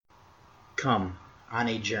Come on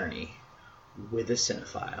a journey with a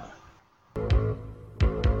cinephile.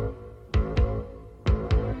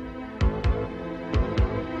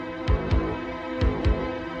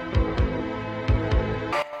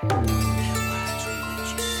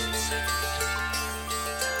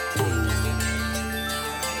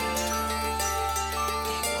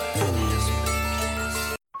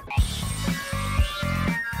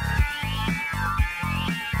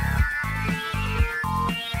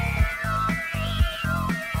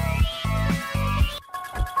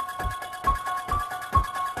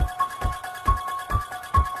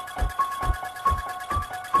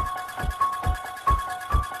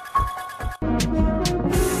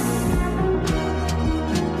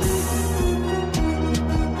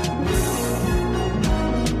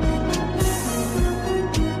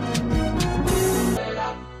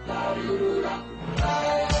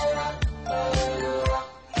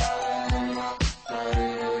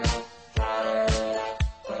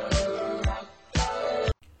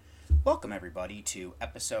 Welcome everybody to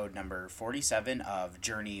episode number 47 of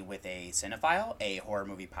Journey with a Cinephile, a horror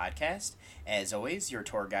movie podcast. As always, your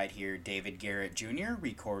tour guide here, David Garrett Jr.,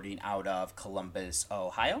 recording out of Columbus,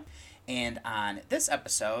 Ohio. And on this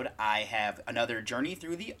episode, I have another Journey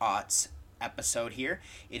Through the Aughts episode here.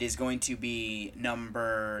 It is going to be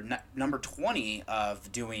number 20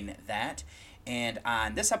 of doing that. And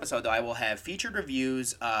on this episode, though, I will have featured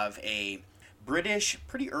reviews of a British,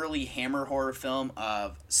 pretty early Hammer horror film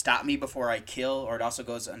of Stop Me Before I Kill, or it also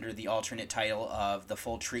goes under the alternate title of The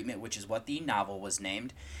Full Treatment, which is what the novel was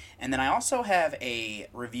named. And then I also have a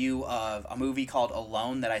review of a movie called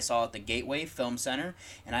Alone that I saw at the Gateway Film Center,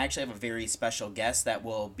 and I actually have a very special guest that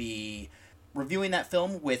will be reviewing that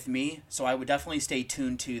film with me, so I would definitely stay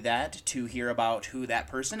tuned to that to hear about who that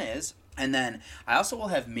person is. And then I also will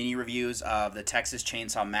have mini reviews of the Texas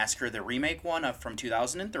Chainsaw Massacre, the remake one from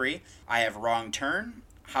 2003. I have Wrong Turn,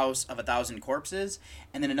 House of a Thousand Corpses,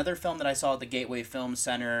 and then another film that I saw at the Gateway Film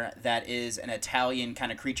Center that is an Italian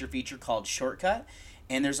kind of creature feature called Shortcut.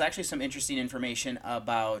 And there's actually some interesting information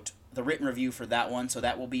about the written review for that one, so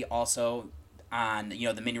that will be also on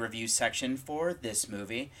the mini review section for this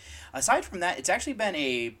movie. Aside from that, it's actually been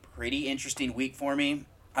a pretty interesting week for me.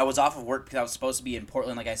 I was off of work because I was supposed to be in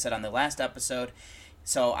Portland, like I said on the last episode.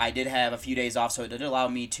 So I did have a few days off, so it did allow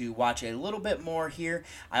me to watch a little bit more here.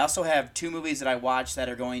 I also have two movies that I watched that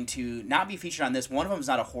are going to not be featured on this. One of them is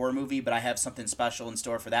not a horror movie, but I have something special in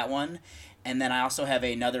store for that one. And then I also have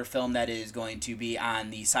another film that is going to be on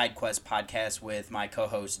the Side Quest podcast with my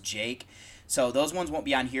co-host Jake. So those ones won't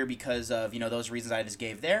be on here because of, those reasons I just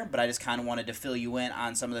gave there, but I just kind of wanted to fill you in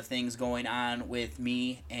on some of the things going on with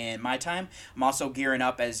me and my time. I'm also gearing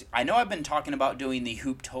up, as I know I've been talking about doing the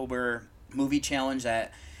Hooptober movie challenge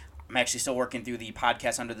that I'm actually still working through the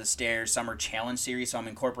Podcast Under the Stairs Summer Challenge series, so I'm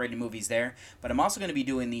incorporating movies there. But I'm also going to be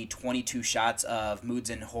doing the 22 Shots of Moods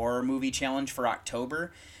and Horror movie challenge for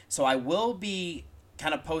October. So I will be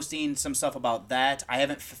kind of posting some stuff about that. I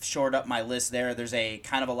haven't shored up my list there. There's a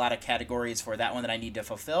kind of a lot of categories for that one that I need to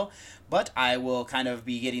fulfill, but I will kind of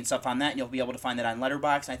be getting stuff on that, and you'll be able to find that on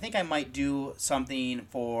Letterboxd. I think I might do something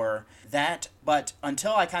for that, but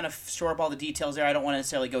until I kind of shore up all the details there, I don't want to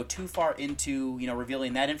necessarily go too far into,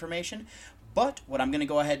 revealing that information. But what I'm going to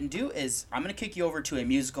go ahead and do is I'm going to kick you over to a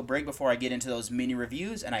musical break before I get into those mini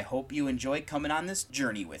reviews, and I hope you enjoy coming on this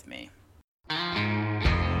journey with me.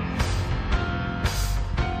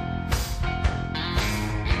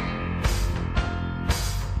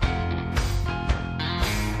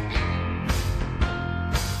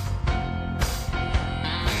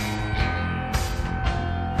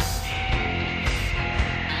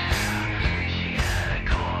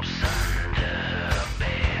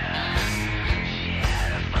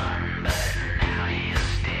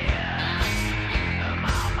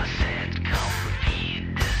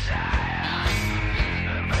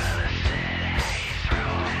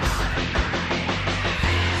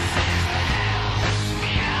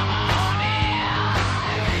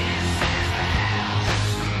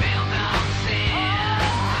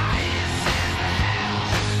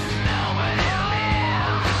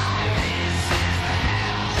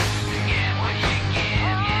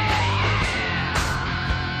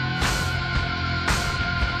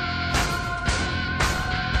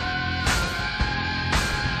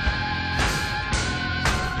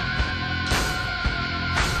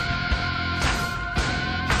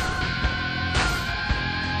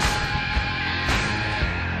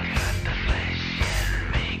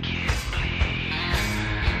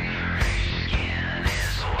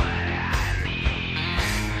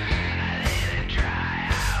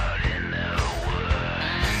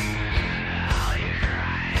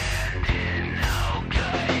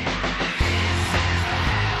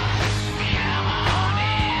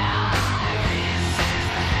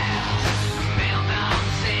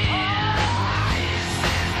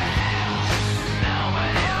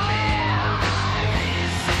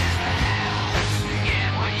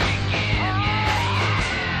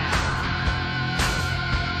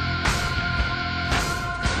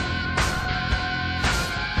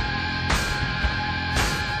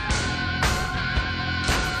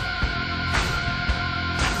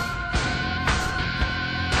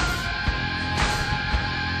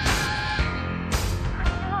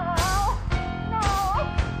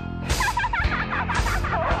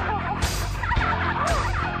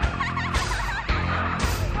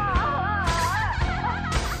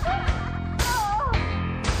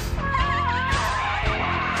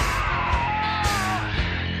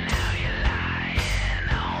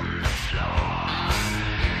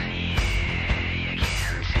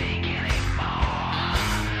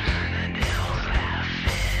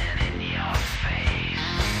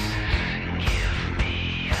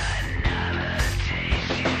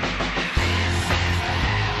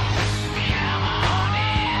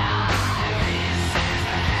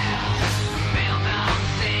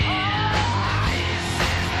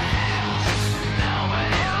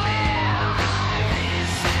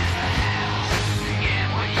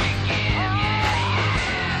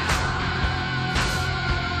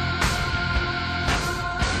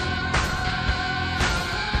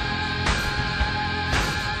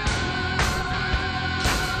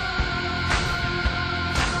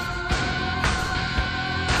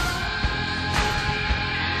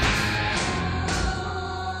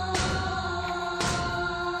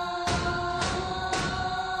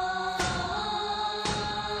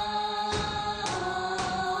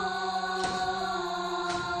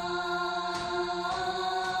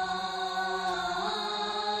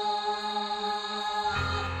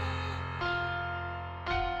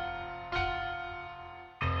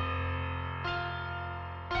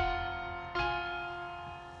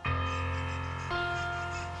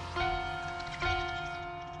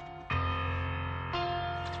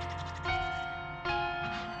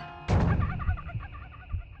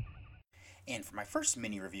 And for my first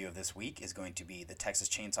mini review of this week is going to be the Texas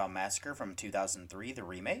Chainsaw Massacre from 2003, the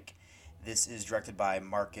remake. This is directed by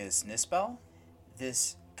Marcus Nispel.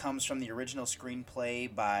 This comes from the original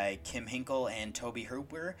screenplay by Kim Hinkle and Toby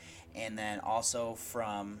Hooper, and then also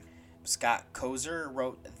from Scott Kozer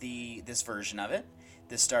wrote this version of it.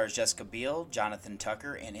 This stars Jessica Biel, Jonathan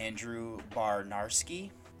Tucker, and Andrew Barnarski.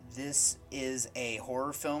 This is a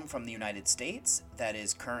horror film from the United States that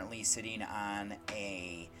is currently sitting on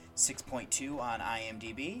a 6.2 on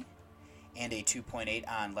IMDb and a 2.8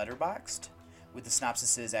 on Letterboxd. With the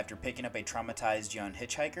synopsis is, after picking up a traumatized young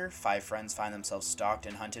hitchhiker, 5 friends find themselves stalked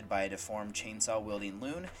and hunted by a deformed chainsaw-wielding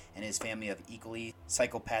loon and his family of equally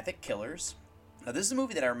psychopathic killers. Now, this is a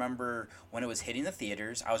movie that I remember when it was hitting the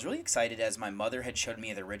theaters. I was really excited as my mother had showed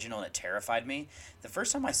me the original and it terrified me. The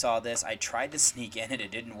first time I saw this, I tried to sneak in and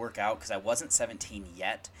it didn't work out because I wasn't 17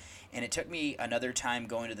 yet. And it took me another time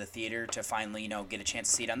going to the theater to finally, get a chance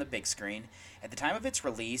to see it on the big screen. At the time of its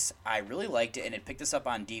release, I really liked it and had picked this up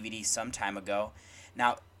on DVD some time ago.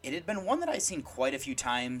 Now, it had been one that I'd seen quite a few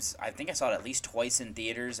times. I think I saw it at least twice in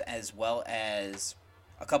theaters, as well as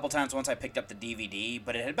a couple times once I picked up the DVD,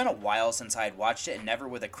 but it had been a while since I had watched it and never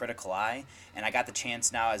with a critical eye, and I got the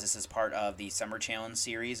chance now as this is part of the Summer Challenge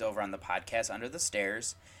series over on the podcast Under the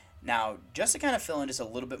Stairs. Now, just to kind of fill in just a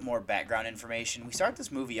little bit more background information, we start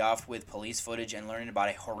this movie off with police footage and learning about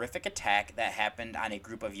a horrific attack that happened on a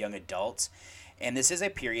group of young adults. And this is a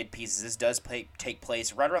period piece. This does take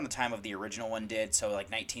place right around the time of the original one did, so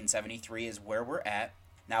like 1973 is where we're at.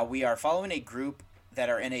 Now, we are following a group that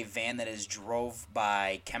are in a van that is drove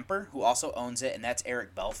by Kemper, who also owns it, and that's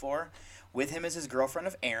Eric Balfour. With him is his girlfriend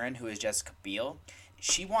of Aaron, who is Jessica Biel.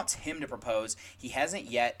 She wants him to propose. He hasn't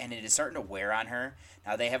yet, and it is starting to wear on her.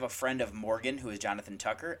 Now, they have a friend of Morgan, who is Jonathan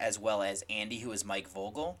Tucker, as well as Andy, who is Mike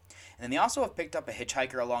Vogel. And then they also have picked up a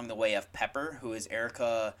hitchhiker along the way of Pepper, who is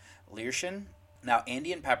Erica Learshon. Now,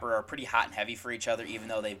 Andy and Pepper are pretty hot and heavy for each other, even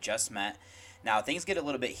though they've just met. Now, things get a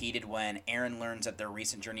little bit heated when Aaron learns that their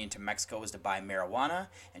recent journey into Mexico was to buy marijuana,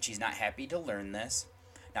 and she's not happy to learn this.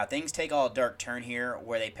 Now, things take all a dark turn here,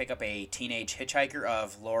 where they pick up a teenage hitchhiker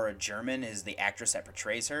of Laura German, is the actress that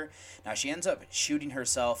portrays her. Now, she ends up shooting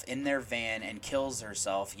herself in their van and kills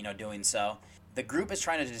herself, doing so. The group is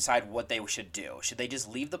trying to decide what they should do. Should they just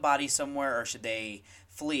leave the body somewhere, or should they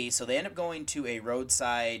flee? So they end up going to a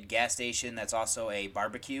roadside gas station that's also a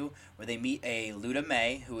barbecue, where they meet a Luda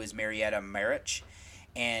May, who is Marietta Marich,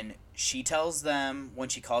 and she tells them, when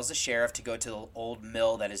she calls the sheriff, to go to the old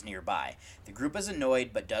mill that is nearby. The group is annoyed,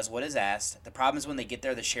 but does what is asked. The problem is when they get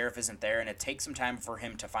there, the sheriff isn't there, and it takes some time for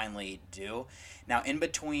him to finally do. Now, in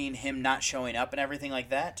between him not showing up and everything like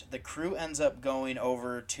that, the crew ends up going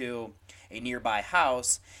over to a nearby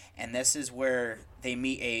house, and this is where they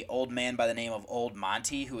meet a old man by the name of Old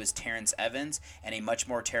Monty, who is Terrence Evans, and a much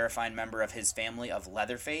more terrifying member of his family of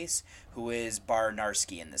Leatherface, who is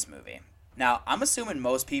Barnarski in this movie. Now, I'm assuming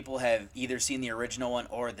most people have either seen the original one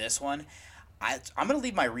or this one. I'm going to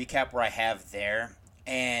leave my recap where I have there,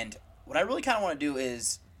 and what I really kind of want to do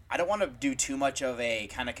is, I don't want to do too much of a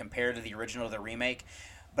kind of compare to the original or the remake,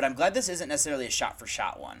 but I'm glad this isn't necessarily a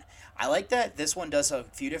shot-for-shot one. I like that this one does a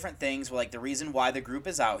few different things, like the reason why the group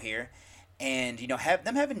is out here, and,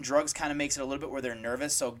 them having drugs kind of makes it a little bit where they're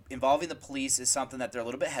nervous, so involving the police is something that they're a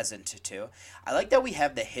little bit hesitant to. I like that we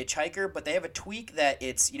have the hitchhiker, but they have a tweak that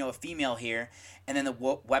it's, a female here, and then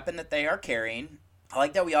the weapon that they are carrying. I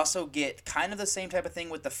like that we also get kind of the same type of thing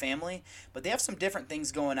with the family, but they have some different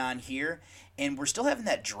things going on here, and we're still having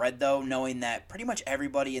that dread, though, knowing that pretty much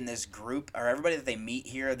everybody in this group, or everybody that they meet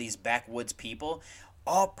here, these backwoods people,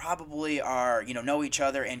 all probably are, know each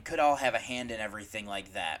other and could all have a hand in everything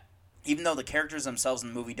like that. Even though the characters themselves in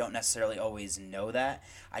the movie don't necessarily always know that,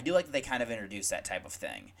 I do like that they kind of introduce that type of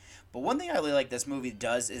thing. But one thing I really like this movie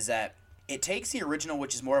does is that it takes the original,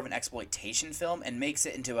 which is more of an exploitation film, and makes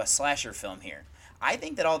it into a slasher film here. I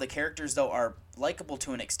think that all the characters, though, are likable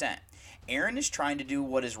to an extent. Aaron is trying to do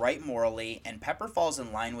what is right morally, and Pepper falls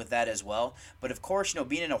in line with that as well. But of course,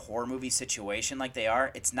 being in a horror movie situation like they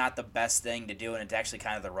are, it's not the best thing to do, and it's actually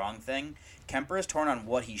kind of the wrong thing. Kemper is torn on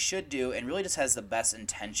what he should do, and really just has the best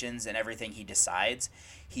intentions in everything he decides.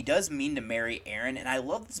 He does mean to marry Aaron, and I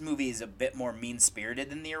love this movie is a bit more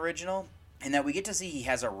mean-spirited than the original, and that we get to see he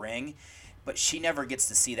has a ring, but she never gets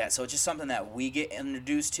to see that. So it's just something that we get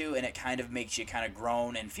introduced to, and it kind of makes you kind of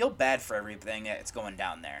groan and feel bad for everything that's going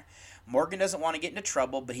down there. Morgan doesn't want to get into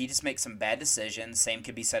trouble, but he just makes some bad decisions. Same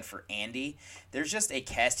could be said for Andy. There's just a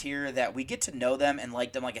cast here that we get to know them and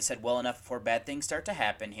like them, like I said, well enough before bad things start to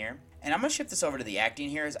happen here. And I'm going to shift this over to the acting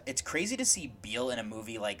here. It's crazy to see Biel in a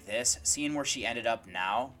movie like this, seeing where she ended up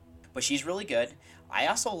now. but she's really good. I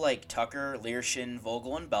also like Tucker, Learshin,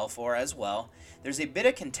 Vogel, and Belfour as well. There's a bit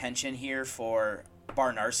of contention here for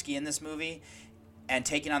Barnarski in this movie, and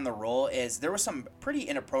taking on the role is there were some pretty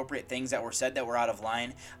inappropriate things that were said that were out of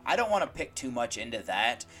line. I don't want to pick too much into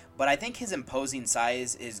that, but I think his imposing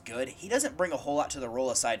size is good. He doesn't bring a whole lot to the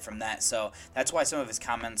role aside from that, so that's why some of his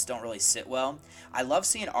comments don't really sit well. I love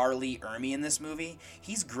seeing R. Lee Ermey in this movie.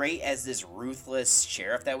 He's great as this ruthless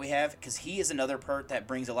sheriff that we have, because he is another part that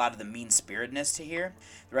brings a lot of the mean-spiritedness to here.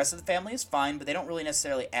 The rest of the family is fine, but they don't really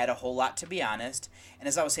necessarily add a whole lot, to be honest. And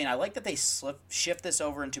as I was saying, I like that they shift this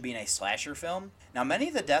over into being a slasher film. Now, many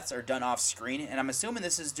of the deaths are done off screen, and I'm assuming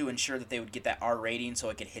this is to ensure that they would get that R rating so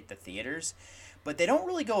it could hit the theaters. But they don't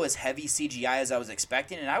really go as heavy CGI as I was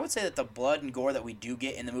expecting, and I would say that the blood and gore that we do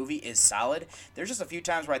get in the movie is solid. There's just a few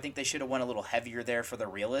times where I think they should have went a little heavier there for the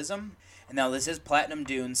realism. And now this is Platinum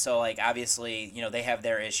Dunes, so like obviously, they have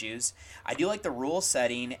their issues. I do like the rural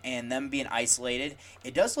setting and them being isolated.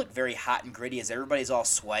 It does look very hot and gritty as everybody's all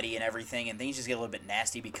sweaty and everything, and things just get a little bit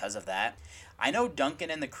nasty because of that. I know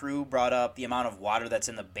Duncan and the crew brought up the amount of water that's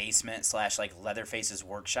in the basement / like Leatherface's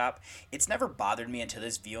workshop. It's never bothered me until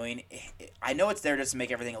this viewing. I know it's there just to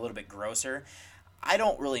make everything a little bit grosser. I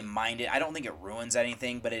don't really mind it. I don't think it ruins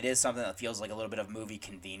anything, but it is something that feels like a little bit of movie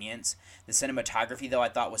convenience. The cinematography, though, I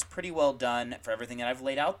thought was pretty well done for everything that I've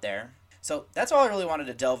laid out there. So that's all I really wanted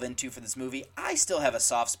to delve into for this movie. I still have a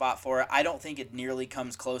soft spot for it. I don't think it nearly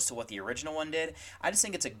comes close to what the original one did. I just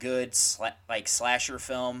think it's a good slasher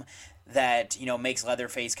film that, makes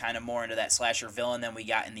Leatherface kind of more into that slasher villain than we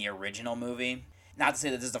got in the original movie. Not to say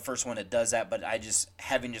that this is the first one that does that, but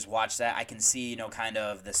having just watched that, I can see, kind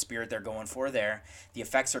of the spirit they're going for there. The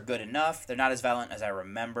effects are good enough. They're not as violent as I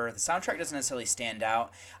remember. The soundtrack doesn't necessarily stand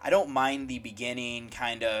out. I don't mind the beginning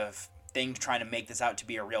kind of thing trying to make this out to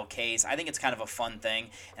be a real case. I think it's kind of a fun thing,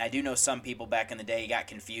 and I do know some people back in the day got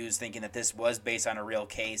confused thinking that this was based on a real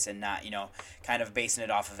case and not, kind of basing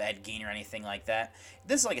it off of Ed Gein or anything like that.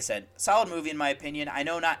 This is, like I said, solid movie in my opinion. I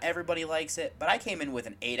know not everybody likes it, but I came in with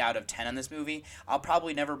an 8 out of 10 on this movie. I'll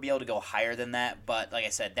probably never be able to go higher than that, but like I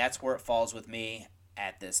said, that's where it falls with me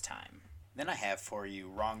at this time. Then I have for you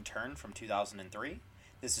Wrong Turn from 2003.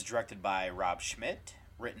 This is directed by Rob Schmidt,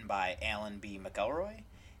 written by Alan B. McElroy.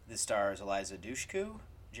 This stars Eliza Dushku,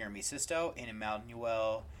 Jeremy Sisto, and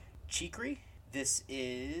Emmanuel Chikri. This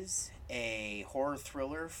is a horror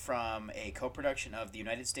thriller from a co-production of the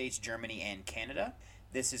United States, Germany, and Canada.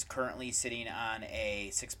 This is currently sitting on a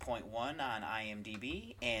 6.1 on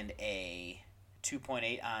IMDb and a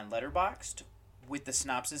 2.8 on Letterboxd, with the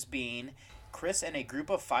synopsis being: Chris and a group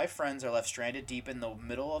of 5 friends are left stranded deep in the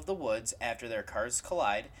middle of the woods after their cars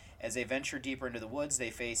collide. As they venture deeper into the woods, they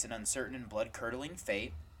face an uncertain and blood-curdling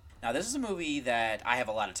fate. Now, this is a movie that I have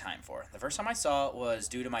a lot of time for. The first time I saw it was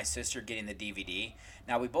due to my sister getting the DVD.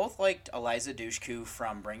 Now, we both liked Eliza Dushku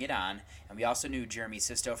from Bring It On, and we also knew Jeremy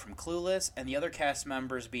Sisto from Clueless, and the other cast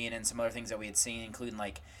members being in some other things that we had seen, including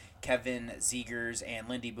like Kevin Zegers and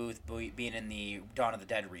Lindy Booth being in the Dawn of the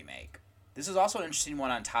Dead remake. This is also an interesting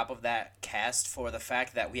one on top of that cast for the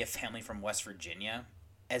fact that we have family from West Virginia,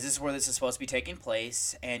 as this is where this is supposed to be taking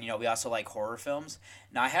place, and we also like horror films.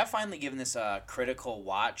 Now, I have finally given this a critical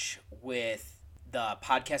watch with the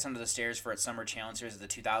podcast Under the Stairs for its summer challenge series of the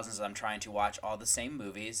 2000s that I'm trying to watch all the same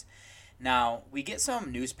movies. Now, we get some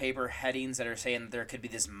newspaper headings that are saying that there could be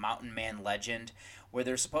this mountain man legend where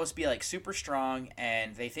they're supposed to be like super strong,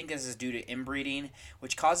 and they think this is due to inbreeding,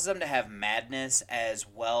 which causes them to have madness as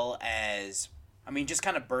well as, just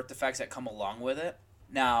kind of birth defects that come along with it.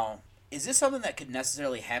 Now, is this something that could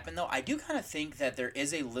necessarily happen, though? I do kind of think that there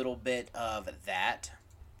is a little bit of that.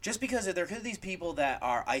 Just because there could be these people that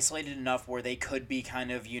are isolated enough where they could be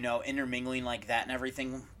kind of, intermingling like that and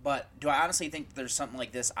everything. But do I honestly think there's something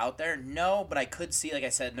like this out there? No, but I could see, like I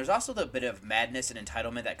said, there's also the bit of madness and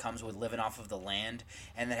entitlement that comes with living off of the land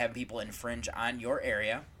and then having people infringe on your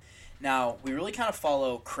area. Now, we really kind of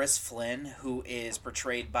follow Chris Flynn, who is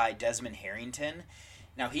portrayed by Desmond Harrington.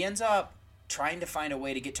 Now, he ends up trying to find a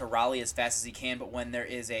way to get to Raleigh as fast as he can, but when there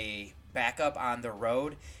is a backup on the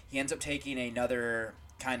road, he ends up taking another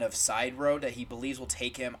kind of side road that he believes will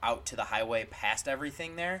take him out to the highway past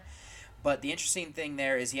everything there. But the interesting thing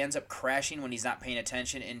there is he ends up crashing when he's not paying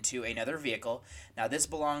attention into another vehicle. Now, this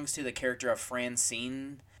belongs to the character of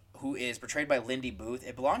Francine, who is portrayed by Lindy Booth.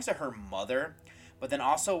 It belongs to her mother, but then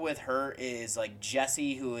also with her is like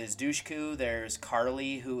Jessie, who is Dushku. There's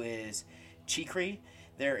Carly, who is Chikri.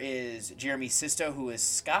 There is Jeremy Sisto, who is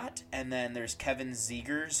Scott, and then there's Kevin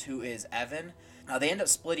Zegers, who is Evan. They end up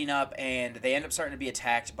splitting up, and they end up starting to be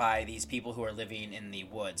attacked by these people who are living in the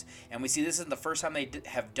woods. And we see this is the first time they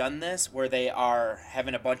have done this, where they are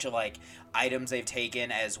having a bunch of like items they've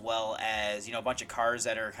taken, as well as a bunch of cars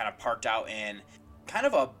that are kind of parked out in kind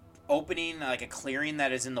of a opening, like a clearing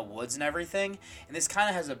that is in the woods and everything. And this kind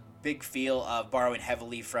of has a big feel of borrowing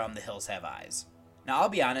heavily from The Hills Have Eyes. Now, I'll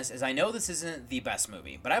be honest, as I know this isn't the best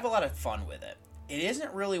movie, but I have a lot of fun with it. It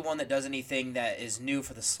isn't really one that does anything that is new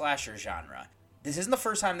for the slasher genre. This isn't the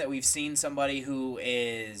first time that we've seen somebody who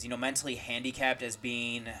is, mentally handicapped as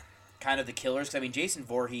being kind of the killers. 'Cause, Jason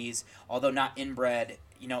Voorhees, although not inbred,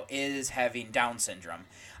 is having Down syndrome.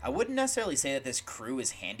 I wouldn't necessarily say that this crew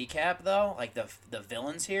is handicapped, though, like the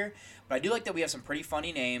villains here. But I do like that we have some pretty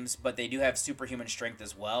funny names, but they do have superhuman strength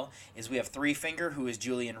as well. We have Three Finger, who is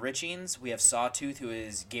Julian Richings. We have Sawtooth, who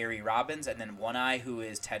is Gary Robbins. And then One Eye, who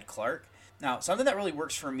is Ted Clark. Now, something that really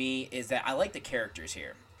works for me is that I like the characters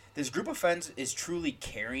here. This group of friends is truly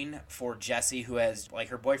caring for Jessie, who has,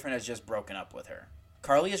 her boyfriend has just broken up with her.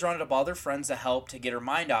 Carly has rounded up all their friends to help to get her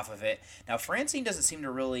mind off of it. Now, Francine doesn't seem to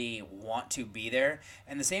really want to be there,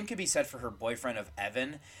 and the same could be said for her boyfriend of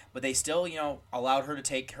Evan, but they still, allowed her to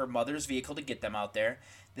take her mother's vehicle to get them out there.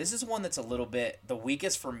 This is one that's a little bit, the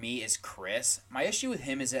weakest for me is Chris. My issue with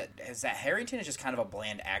him is that Harrington is just kind of a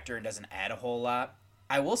bland actor and doesn't add a whole lot.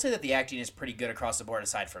 I will say that the acting is pretty good across the board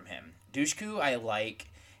aside from him. Dushku, I like.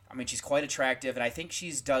 She's quite attractive, and I think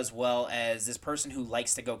she does well as this person who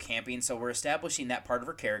likes to go camping, so we're establishing that part of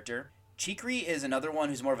her character. Chikri is another one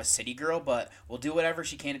who's more of a city girl, but will do whatever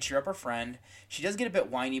she can to cheer up her friend. She does get a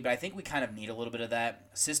bit whiny, but I think we kind of need a little bit of that.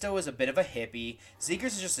 Sisto is a bit of a hippie. Zegers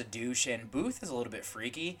is just a douche, and Booth is a little bit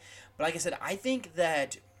freaky. But like I said, I think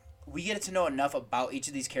that we get to know enough about each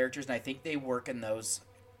of these characters, and I think they work in those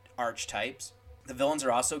archetypes. The villains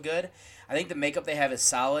are also good. I think the makeup they have is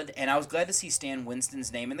solid, and I was glad to see Stan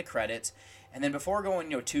Winston's name in the credits. And then before going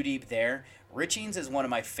too deep there, Richings is one of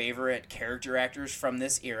my favorite character actors from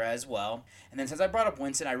this era as well. And then since I brought up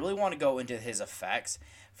Winston, I really want to go into his effects.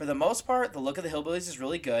 For the most part, the look of the Hillbillies is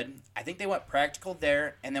really good. I think they went practical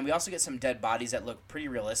there, and then we also get some dead bodies that look pretty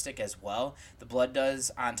realistic as well. The blood does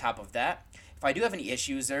on top of that. If I do have any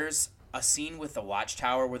issues, there's a scene with the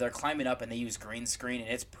watchtower where they're climbing up and they use green screen, and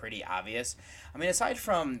it's pretty obvious. Aside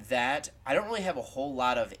from that, I don't really have a whole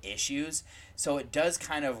lot of issues, so it does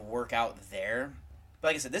kind of work out there. But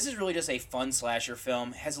like I said, this is really just a fun slasher film.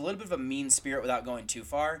 It has a little bit of a mean spirit without going too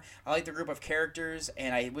far. I like the group of characters,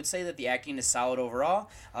 and I would say that the acting is solid overall.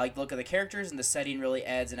 I like the look of the characters, and the setting really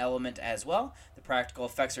adds an element as well. The practical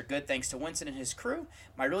effects are good thanks to Winston and his crew.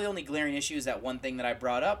 My really only glaring issue is that one thing that I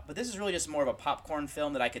brought up, but this is really just more of a popcorn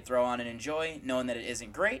film that I could throw on and enjoy, knowing that it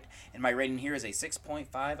isn't great, and my rating here is a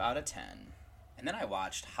 6.5 out of 10. And then I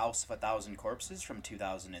watched House of a Thousand Corpses from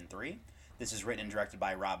 2003. This is written and directed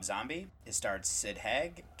by Rob Zombie. It stars Sid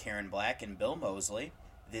Haig, Karen Black, and Bill Moseley.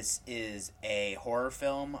 This is a horror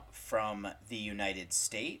film from the United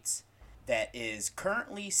States that is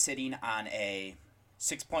currently sitting on a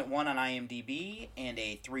 6.1 on IMDb and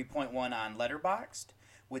a 3.1 on Letterboxd,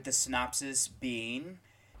 with the synopsis being: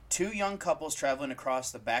 two young couples traveling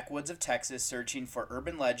across the backwoods of Texas searching for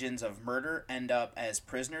urban legends of murder end up as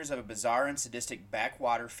prisoners of a bizarre and sadistic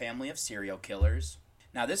backwater family of serial killers.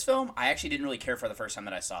 Now, this film, I actually didn't really care for the first time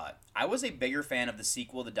that I saw it. I was a bigger fan of the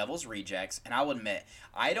sequel, The Devil's Rejects, and I'll admit,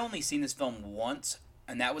 I'd only seen this film once,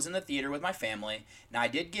 and that was in the theater with my family. Now, I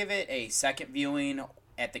did give it a second viewing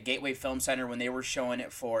at the Gateway Film Center when they were showing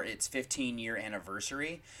it for its 15-year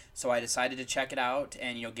anniversary, so I decided to check it out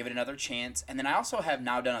and, give it another chance. And then I also have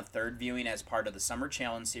now done a third viewing as part of the Summer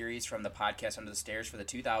Challenge series from the podcast Under the Stairs for the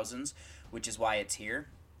 2000s, which is why it's here.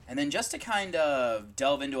 And then just to kind of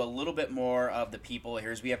delve into a little bit more of the people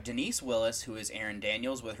here, we have Denise Willis, who is Erin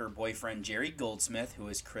Daniels, with her boyfriend Jerry Goldsmith, who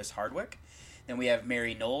is Chris Hardwick. Then we have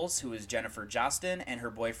Mary Knowles, who is Jennifer Jostin, and her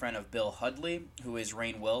boyfriend of Bill Hudley, who is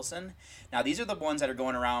Rainn Wilson. Now, these are the ones that are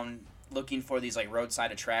going around looking for these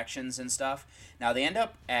roadside attractions and stuff. Now, they end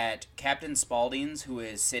up at Captain Spaulding's, who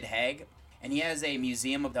is Sid Haig, and he has a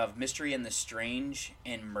museum of mystery and the strange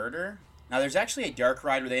and murder. Now, there's actually a dark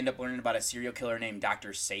ride where they end up learning about a serial killer named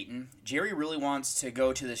Dr. Satan. Jerry really wants to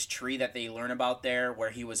go to this tree that they learn about there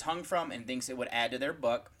where he was hung from and thinks it would add to their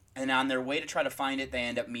book. And on their way to try to find it, they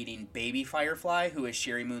end up meeting Baby Firefly, who is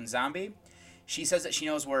Sherry Moon Zombie. She says that she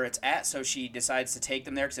knows where it's at, so she decides to take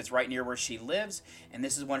them there because it's right near where she lives. And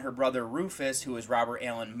this is when her brother Rufus, who is Robert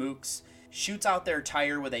Allen Mooks, shoots out their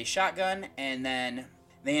tire with a shotgun, and then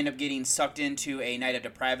they end up getting sucked into a night of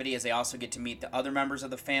depravity as they also get to meet the other members of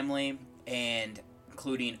the family, and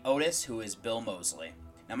including Otis, who is Bill Moseley.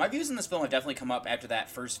 Now, my views on this film have definitely come up after that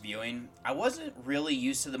first viewing. I wasn't really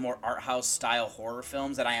used to the more art house style horror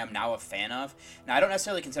films that I am now a fan of. Now, I don't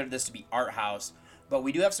necessarily consider this to be art house, but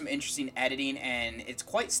we do have some interesting editing and it's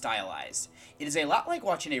quite stylized. It is a lot like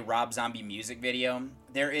watching a Rob Zombie music video.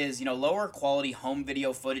 There is, lower quality home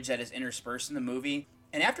video footage that is interspersed in the movie.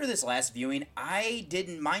 And after this last viewing, I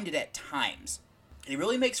didn't mind it at times. It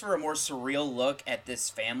really makes for a more surreal look at this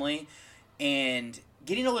family and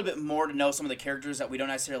getting a little bit more to know some of the characters that we don't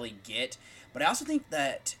necessarily get. But I also think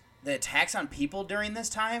that the attacks on people during this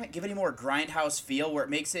time give it a more grindhouse feel where it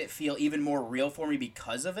makes it feel even more real for me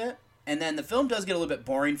because of it. And then the film does get a little bit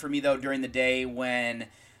boring for me, though, during the day when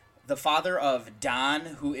the father of Don,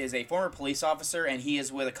 who is a former police officer, and he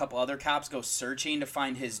is with a couple other cops, go searching to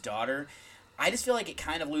find his daughter. I just feel like it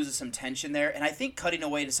kind of loses some tension there, and I think cutting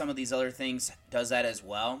away to some of these other things does that as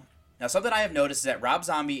well. Now, something I have noticed is that Rob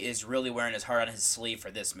Zombie is really wearing his heart on his sleeve for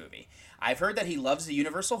this movie. I've heard that he loves the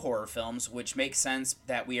Universal horror films, which makes sense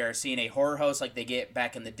that we are seeing a horror host like they get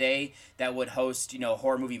back in the day that would host,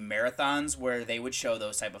 horror movie marathons where they would show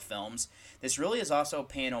those type of films. This really is also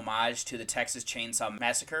paying homage to the Texas Chainsaw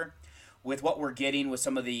Massacre with what we're getting with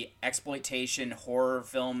some of the exploitation horror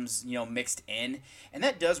films, mixed in. And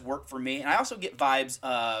that does work for me. And I also get vibes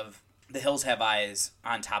of The Hills Have Eyes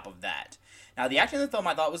on top of that. Now, the acting in the film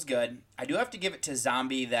I thought was good. I do have to give it to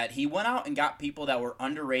Zombie that he went out and got people that were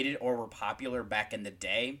underrated or were popular back in the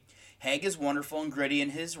day. Haig is wonderful and gritty in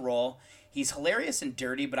his role. He's hilarious and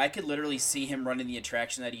dirty, but I could literally see him running the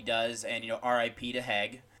attraction that he does, and, R.I.P. to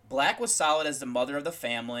Haig. Black was solid as the mother of the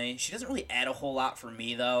family. She doesn't really add a whole lot for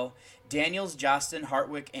me, though. Daniels, Jostin,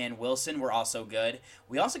 Hartwick, and Wilson were also good.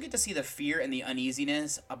 We also get to see the fear and the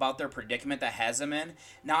uneasiness about their predicament that has them in.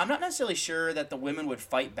 Now, I'm not necessarily sure that the women would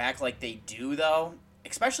fight back like they do, though,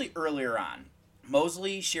 especially earlier on.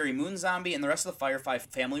 Mosley, Sherry Moon Zombie, and the rest of the Firefly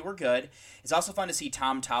family were good. It's also fun to see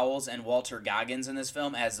Tom Towles and Walter Goggins in this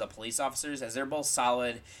film as the police officers, as they're both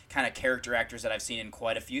solid kind of character actors that I've seen in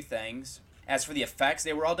quite a few things. As for the effects,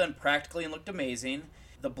 they were all done practically and looked amazing.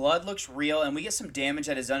 The blood looks real, and we get some damage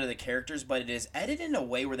that is done to the characters, but it is edited in a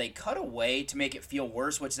way where they cut away to make it feel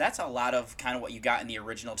worse, which that's a lot of kind of what you got in the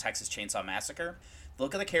original Texas Chainsaw Massacre. The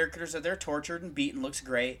look of the characters as they're tortured and beaten looks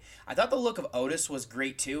great. I thought the look of Otis was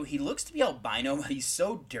great too. He looks to be albino, but he's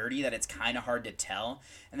so dirty that it's kind of hard to tell.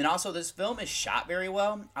 And then also, this film is shot very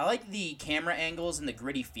well. I like the camera angles and the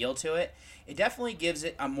gritty feel to it. It definitely gives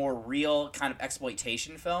it a more real kind of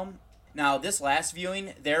exploitation film. Now, this last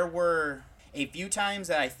viewing, there were a few times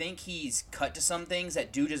that I think he's cut to some things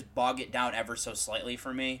that do just bog it down ever so slightly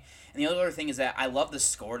for me. And the other thing is that I love the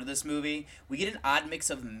score to this movie. We get an odd mix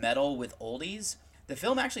of metal with oldies. The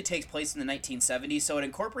film actually takes place in the 1970s, so it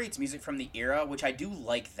incorporates music from the era, which I do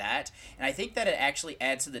like that. And I think that it actually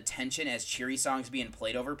adds to the tension as cheery songs being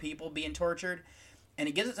played over people being tortured. And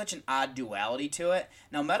it gives it such an odd duality to it.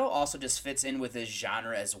 Now, metal also just fits in with this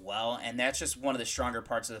genre as well, and that's just one of the stronger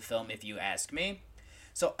parts of the film, if you ask me.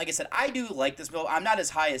 So, like I said, I do like this film. I'm not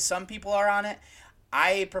as high as some people are on it.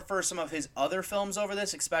 I prefer some of his other films over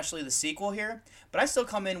this, especially the sequel here, but I still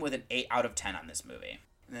come in with an 8 out of 10 on this movie.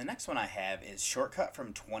 And the next one I have is Shortcut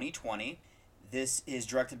from 2020. This is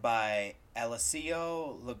directed by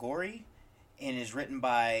Alessio Ligori and is written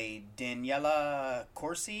by Daniela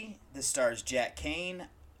Corsi. This stars Jack Kane,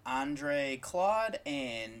 Andre Claude,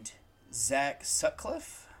 and Zach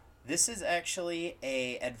Sutcliffe. This is actually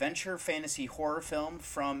a adventure fantasy horror film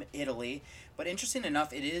from Italy, but interesting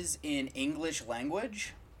enough, it is in English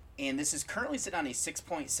language, and this is currently sitting on a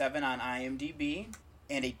 6.7 on IMDb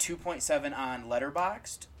and a 2.7 on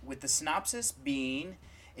Letterboxd, with the synopsis being: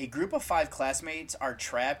 a group of 5 classmates are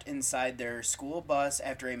trapped inside their school bus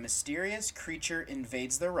after a mysterious creature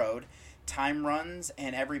invades the road. Time runs,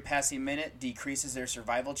 and every passing minute decreases their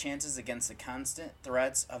survival chances against the constant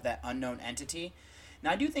threats of that unknown entity.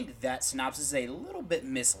 Now, I do think that synopsis is a little bit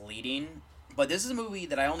misleading, but this is a movie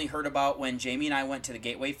that I only heard about when Jamie and I went to the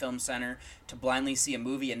Gateway Film Center to blindly see a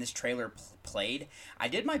movie and this trailer played. I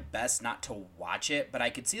did my best not to watch it, but I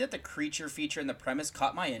could see that the creature feature and the premise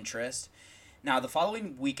caught my interest. Now, the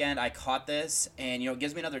following weekend, I caught this, and, it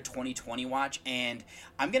gives me another 2020 watch, and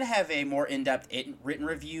I'm going to have a more in-depth written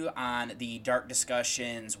review on the Dark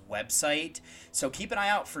Discussions website, so keep an eye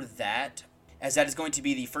out for that, as that is going to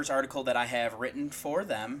be the first article that I have written for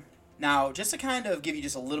them. Now, just to kind of give you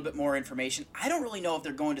just a little bit more information, I don't really know if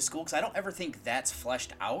they're going to school, because I don't ever think that's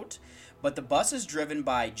fleshed out, but the bus is driven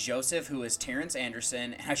by Joseph, who is Terrence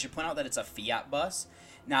Anderson, and I should point out that it's a Fiat bus.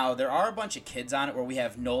 Now, there are a bunch of kids on it where we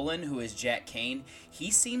have Nolan, who is Jack Kane.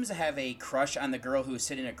 He seems to have a crush on the girl who is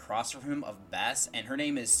sitting across from him of Bess, and her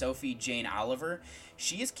name is Sophie Jane Oliver.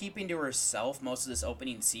 She is keeping to herself most of this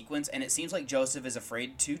opening sequence, and it seems like Joseph is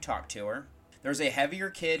afraid to talk to her. There's a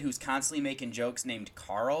heavier kid who's constantly making jokes named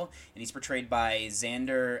Carl, and he's portrayed by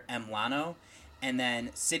Xander Emlano. And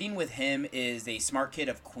then sitting with him is a smart kid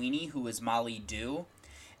of Queenie, who is Molly Dew.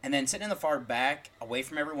 And then sitting in the far back, away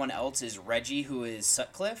from everyone else, is Reggie, who is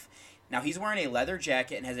Sutcliffe. Now, he's wearing a leather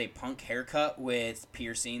jacket and has a punk haircut with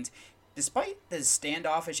piercings. Despite the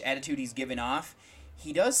standoffish attitude he's given off,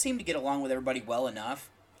 he does seem to get along with everybody well enough.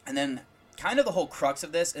 And then kind of the whole crux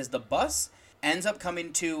of this is the bus ends up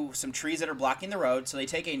coming to some trees that are blocking the road, so they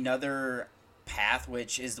take another path,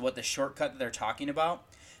 which is what the shortcut that they're talking about.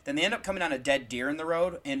 Then they end up coming on a dead deer in the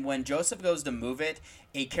road, and when Joseph goes to move it,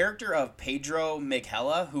 a character of Pedro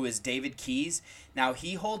Miguela, who is David Keyes, now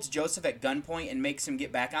he holds Joseph at gunpoint and makes him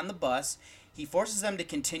get back on the bus. He forces them to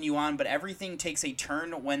continue on, but everything takes a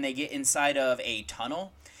turn when they get inside of a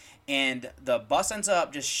tunnel, and the bus ends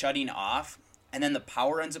up just shutting off, and then the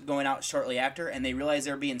power ends up going out shortly after, and they realize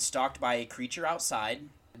they're being stalked by a creature outside.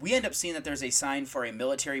 We end up seeing that there's a sign for a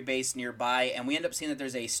military base nearby, and we end up seeing that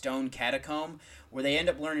there's a stone catacomb where they end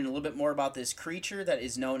up learning a little bit more about this creature that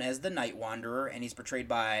is known as the Night Wanderer, and he's portrayed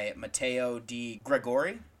by Matteo Di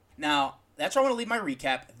Gregori. Now, that's where I want to leave my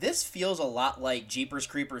recap. This feels a lot like Jeepers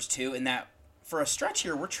Creepers 2 in that for a stretch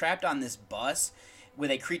here, we're trapped on this bus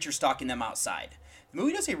with a creature stalking them outside. The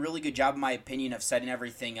movie does a really good job, in my opinion, of setting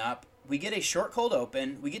everything up. We get a short cold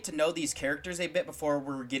open, we get to know these characters a bit before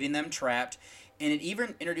we're getting them trapped, and it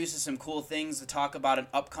even introduces some cool things to talk about an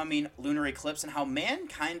upcoming lunar eclipse and how man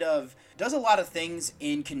kind of does a lot of things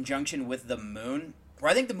in conjunction with the moon.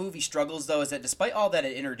 Where I think the movie struggles, though, is that despite all that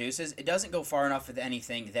it introduces, it doesn't go far enough with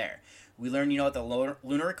anything there. We learn, that the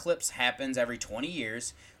lunar eclipse happens every 20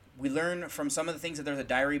 years. We learn from some of the things that there's a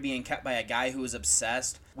diary being kept by a guy who is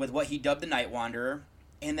obsessed with what he dubbed the Night Wanderer.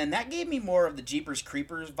 And then that gave me more of the Jeepers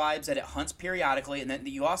Creepers vibes, that it hunts periodically, and then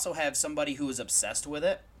you also have somebody who is obsessed with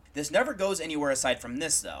it. This never goes anywhere aside from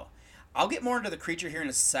this, though. I'll get more into the creature here in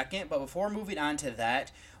a second, but before moving on to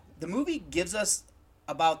that, the movie gives us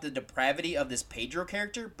about the depravity of this Pedro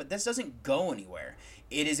character, but this doesn't go anywhere.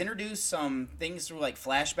 It has introduced some things through like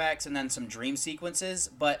flashbacks and then some dream sequences,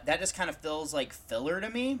 but that just kind of feels like filler to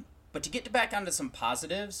me. But to get back onto some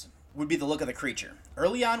positives would be the look of the creature.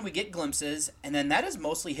 Early on, we get glimpses, and then that is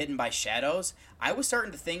mostly hidden by shadows. I was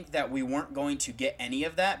starting to think that we weren't going to get any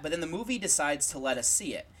of that, but then the movie decides to let us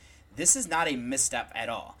see it. This is not a misstep at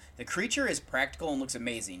all. The creature is practical and looks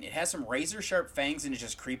amazing. It has some razor-sharp fangs and is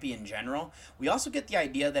just creepy in general. We also get the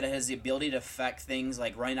idea that it has the ability to affect things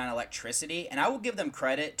like running on electricity, and I will give them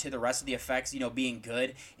credit to the rest of the effects, being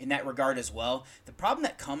good in that regard as well. The problem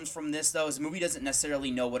that comes from this, though, is the movie doesn't necessarily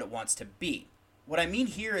know what it wants to be. What I mean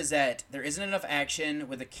here is that there isn't enough action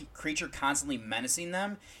with the creature constantly menacing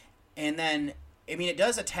them, and then, it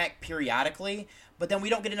does attack periodically, but then we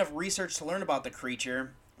don't get enough research to learn about the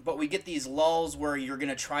creature, but we get these lulls where you're going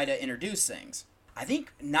to try to introduce things. I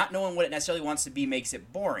think not knowing what it necessarily wants to be makes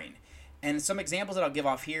it boring. And some examples that I'll give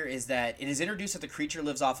off here is that it is introduced that the creature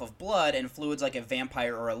lives off of blood and fluids like a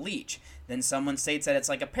vampire or a leech. Then someone states that it's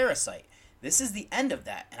like a parasite. This is the end of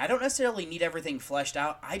that, and I don't necessarily need everything fleshed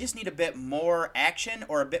out. I just need a bit more action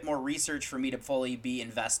or a bit more research for me to fully be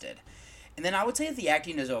invested. And then I would say that the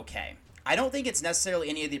acting is okay. I don't think it's necessarily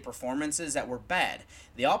any of the performances that were bad.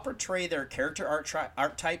 They all portray their character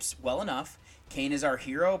archetypes well enough. Kane is our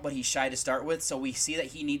hero, but he's shy to start with, so we see that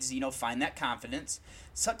he needs to, find that confidence.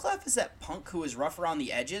 Sutcliffe is that punk who is rough around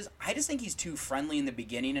the edges. I just think he's too friendly in the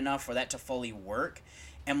beginning enough for that to fully work.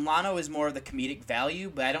 Emlano is more of the comedic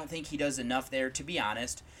value, but I don't think he does enough there, to be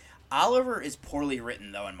honest. Oliver is poorly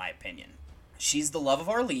written, though, in my opinion. She's the love of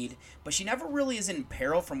our lead, but she never really is in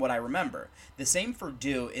peril from what I remember. The same for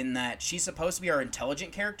Dew, in that she's supposed to be our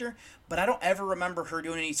intelligent character, but I don't ever remember her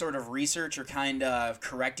doing any sort of research or kind of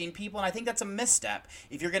correcting people, and I think that's a misstep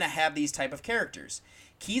if you're going to have these type of characters.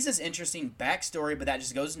 Keyes is interesting backstory, but that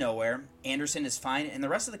just goes nowhere. Anderson is fine, and the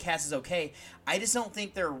rest of the cast is okay. I just don't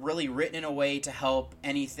think they're really written in a way to help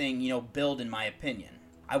anything, build, in my opinion.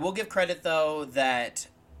 I will give credit, though, that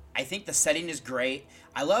I think the setting is great.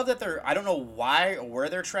 I love that I don't know why or where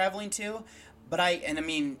they're traveling to, but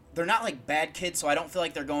they're not like bad kids, so I don't feel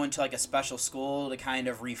like they're going to like a special school to kind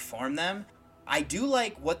of reform them. I do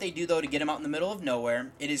like what they do, though, to get them out in the middle of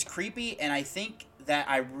nowhere. It is creepy, and I think that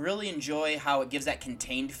I really enjoy how it gives that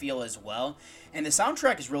contained feel as well. And the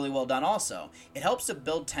soundtrack is really well done also. It helps to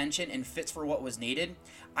build tension and fits for what was needed.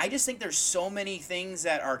 I just think there's so many things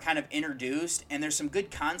that are kind of introduced, and there's some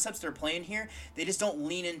good concepts they're playing here. They just don't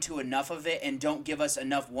lean into enough of it and don't give us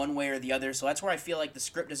enough one way or the other. So that's where I feel like the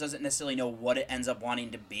script just doesn't necessarily know what it ends up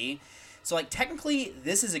wanting to be. So, like, technically,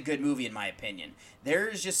 this is a good movie in my opinion.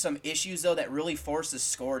 There's just some issues, though, that really force the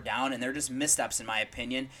score down, and they're just missteps in my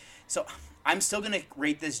opinion. So, I'm still going to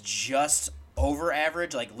rate this just over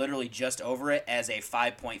average, like literally just over it, as a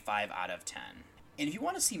 5.5 out of 10. And if you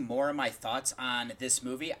want to see more of my thoughts on this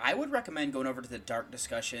movie, I would recommend going over to the Dark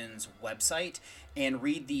Discussions website and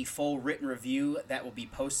read the full written review that will be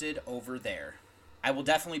posted over there. I will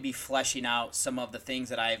definitely be fleshing out some of the things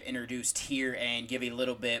that I've introduced here and give a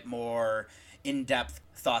little bit more in-depth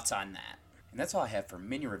thoughts on that. And that's all I have for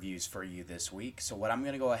mini reviews for you this week. So what I'm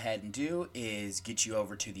going to go ahead and do is get you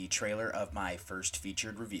over to the trailer of my first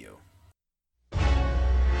featured review.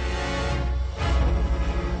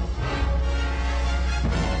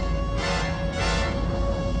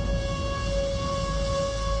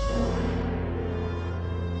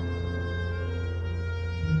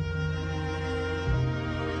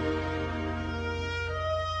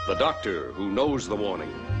 The doctor who knows the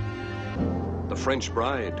warning. The French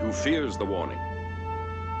bride who fears the warning.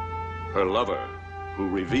 Her lover who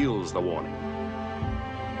reveals the warning.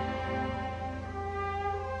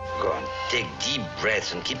 Go on, take deep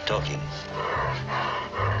breaths and keep talking.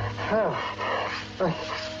 I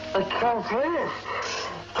can't breathe.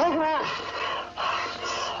 Take me out.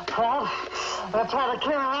 I'm trying to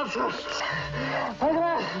kill him. Take me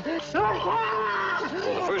out.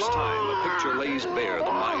 For the first time, a picture lays bare the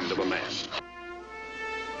mind of a man.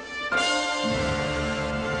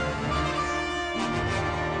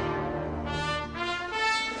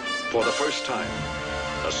 For the first time,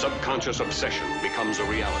 a subconscious obsession becomes a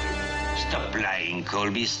reality. Stop lying,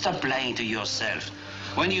 Colby. Stop lying to yourself.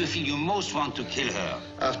 When do you feel you most want to kill her?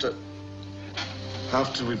 After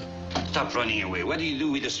we... Stop running away. What do you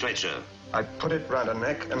do with the stretcher? I put it round her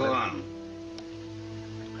neck and Go then... on.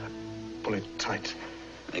 Pull it tight.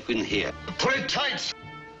 I couldn't hear. Pull it tight!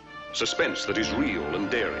 Suspense that is real and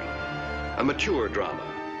daring. A mature drama.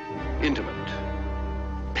 Intimate.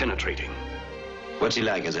 Penetrating. What's he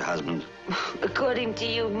like as a husband? According to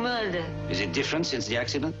you, murder. Is it different since the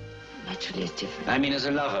accident? Naturally, it's different. I mean as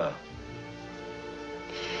a lover.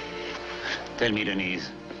 Tell me,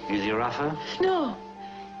 Denise, is he rougher? No.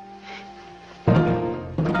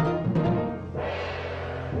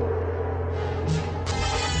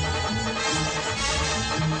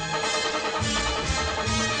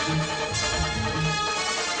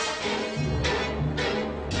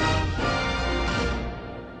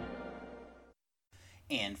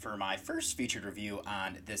 And for my first featured review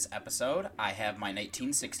on this episode, I have my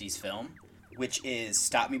 1960s film, which is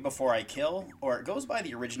Stop Me Before I Kill, or it goes by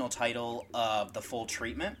the original title of The Full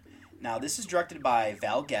Treatment. Now, this is directed by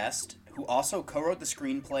Val Guest, who also co-wrote the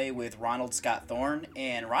screenplay with Ronald Scott Thorne,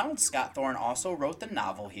 and Ronald Scott Thorne also wrote the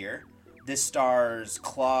novel here. This stars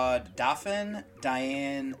Claude Dauphin,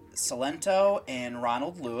 Diane Cilento, and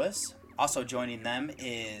Ronald Lewis. Also joining them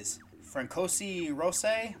is Francois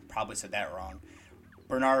Rosé, probably said that wrong,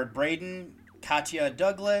 Bernard Braden, Katya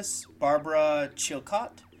Douglas, Barbara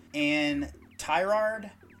Chilcott, Anne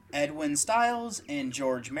Tyrard, Edwin Stiles, and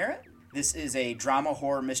George Merritt. This is a drama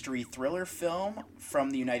horror mystery thriller film from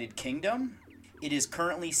the United Kingdom. It is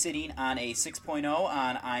currently sitting on a 6.0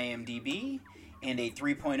 on IMDb and a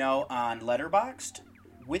 3.0 on Letterboxd.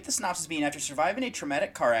 With the synopsis being, after surviving a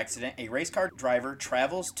traumatic car accident, a race car driver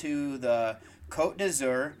travels to the Côte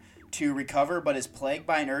d'Azur to recover but is plagued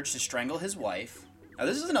by an urge to strangle his wife. Now,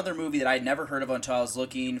 this is another movie that I'd never heard of until I was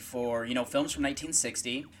looking for, films from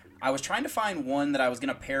 1960. I was trying to find one that I was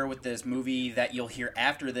going to pair with this movie that you'll hear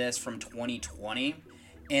after this from 2020.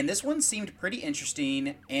 And this one seemed pretty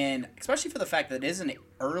interesting, and especially for the fact that it is an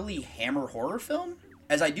early Hammer horror film,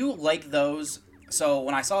 as I do like those. So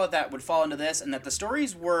when I saw that would fall into this, and that the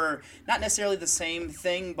stories were not necessarily the same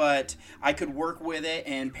thing, but I could work with it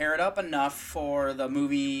and pair it up enough for the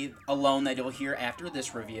movie alone that you'll hear after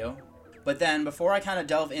this review. But then, before I kind of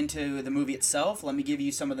delve into the movie itself, let me give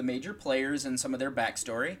you some of the major players and some of their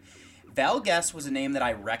backstory. Val Guest was a name that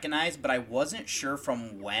I recognized, but I wasn't sure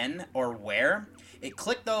from when or where. It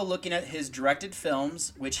clicked, though, looking at his directed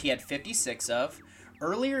films, which he had 56 of.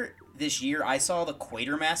 Earlier this year, I saw the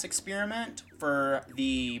Quatermass Experiment for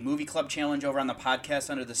the Movie Club Challenge over on the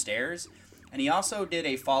podcast Under the Stairs. And he also did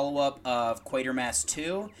a follow-up of Quatermass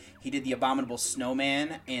 2. He did The Abominable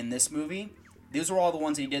Snowman in this movie. These were all the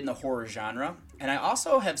ones that he did in the horror genre. And I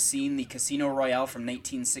also have seen the Casino Royale from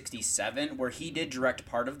 1967, where he did direct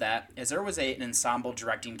part of that, as there was an ensemble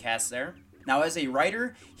directing cast there. Now, as a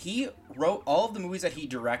writer, he wrote all of the movies that he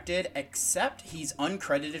directed, except he's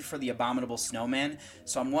uncredited for The Abominable Snowman.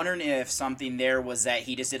 So I'm wondering if something there was that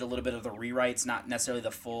he just did a little bit of the rewrites, not necessarily the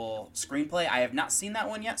full screenplay. I have not seen that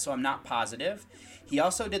one yet, so I'm not positive. He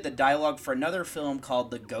also did the dialogue for another film called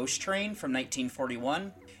The Ghost Train from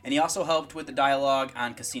 1941, and he also helped with the dialogue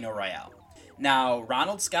on Casino Royale. Now,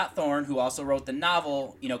 Ronald Scott Thorne, who also wrote the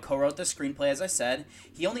novel, co-wrote the screenplay, as I said.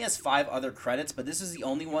 He only has 5 other credits, but this is the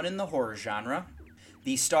only one in the horror genre.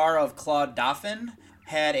 The star of Claude Dauphin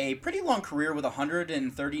had a pretty long career with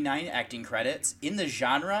 139 acting credits. In the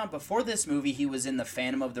genre, before this movie, he was in The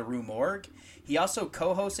Phantom of the Rue Morgue. He also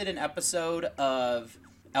co-hosted an episode of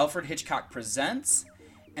Alfred Hitchcock Presents.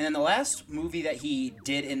 And then the last movie that he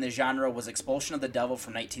did in the genre was Expulsion of the Devil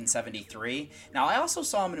from 1973. Now, I also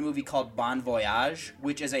saw him in a movie called Bon Voyage,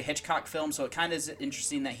 which is a Hitchcock film, so it kind of is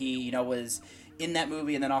interesting that he, was in that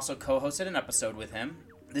movie and then also co-hosted an episode with him.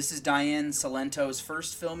 This is Diane Salento's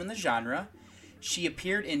first film in the genre. She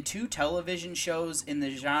appeared in 2 television shows in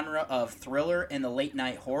the genre of thriller and the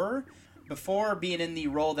late-night horror, before being in the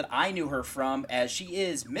role that I knew her from, as she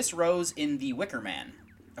is Miss Rose in The Wicker Man.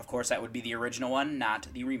 Of course, that would be the original one, not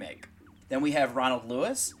the remake. Then we have Ronald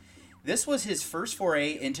Lewis. This was his first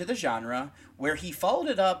foray into the genre, where he followed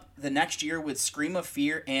it up the next year with Scream of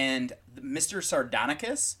Fear and Mr.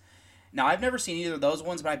 Sardonicus. Now, I've never seen either of those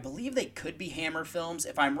ones, but I believe they could be Hammer films.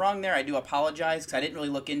 If I'm wrong there, I do apologize, because I didn't really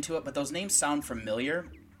look into it, but those names sound familiar.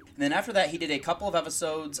 And then after that, he did a couple of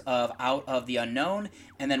episodes of Out of the Unknown,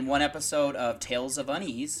 and then 1 episode of Tales of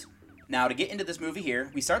Unease. Now, to get into this movie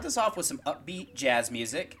here, we start this off with some upbeat jazz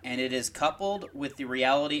music, and it is coupled with the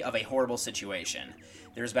reality of a horrible situation.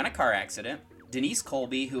 There's been a car accident. Denise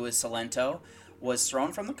Colby, who is Salento, was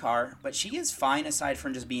thrown from the car, but she is fine aside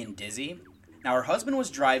from just being dizzy. Now, her husband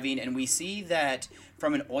was driving, and we see that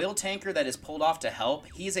from an oil tanker that is pulled off to help,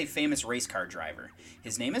 he is a famous race car driver.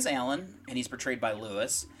 His name is Alan, and he's portrayed by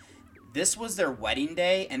Lewis. This was their wedding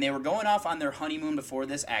day, and they were going off on their honeymoon before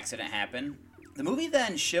this accident happened. The movie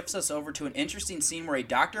then shifts us over to an interesting scene where a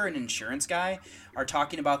doctor and insurance guy are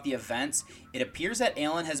talking about the events. It appears that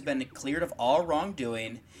Alan has been cleared of all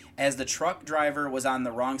wrongdoing, as the truck driver was on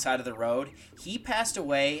the wrong side of the road. He passed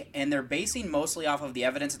away, and they're basing mostly off of the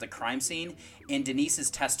evidence at the crime scene and Denise's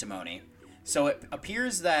testimony. So it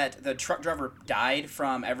appears that the truck driver died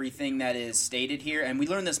from everything that is stated here, and we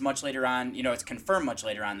learn this much later on. It's confirmed much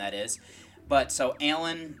later on, that is. But so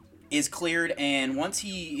Alan is cleared, and once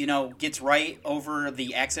he, gets right over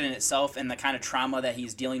the accident itself and the kind of trauma that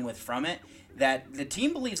he's dealing with from it, that the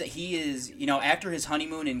team believes that he is, after his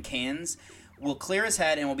honeymoon in Cannes, will clear his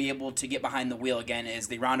head and will be able to get behind the wheel again, is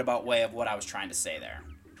the roundabout way of what I was trying to say there.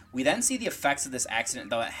 We then see the effects of this accident,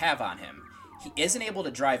 though, it have on him. He isn't able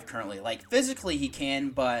to drive currently. Like, physically he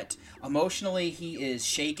can, but emotionally he is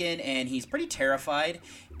shaken, and he's pretty terrified,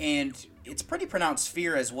 and it's pretty pronounced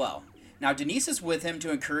fear as well. Now, Denise is with him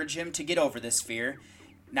to encourage him to get over this fear.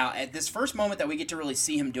 Now, at this first moment that we get to really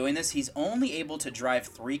see him doing this, he's only able to drive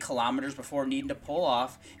 3 kilometers before needing to pull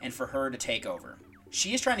off and for her to take over.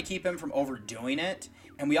 She is trying to keep him from overdoing it,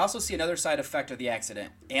 and we also see another side effect of the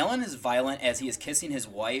accident. Alan is violent as he is kissing his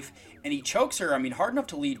wife, and he chokes her, hard enough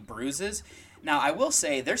to leave bruises. Now, I will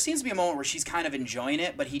say, there seems to be a moment where she's kind of enjoying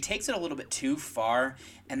it, but he takes it a little bit too far,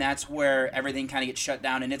 and that's where everything kind of gets shut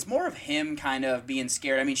down, and it's more of him kind of being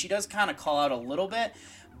scared. She does kind of call out a little bit,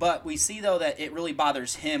 but we see, though, that it really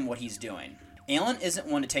bothers him what he's doing. Alan isn't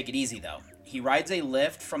one to take it easy, though. He rides a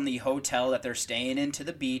lift from the hotel that they're staying in to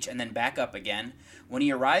the beach and then back up again. When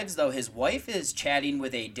he arrives, though, his wife is chatting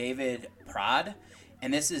with a David Prod,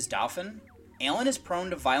 and this is Dauphin. Alan is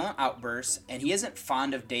prone to violent outbursts, and he isn't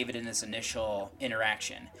fond of David in this initial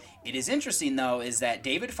interaction. It is interesting, though, is that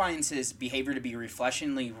David finds his behavior to be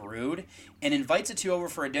refreshingly rude and invites the two over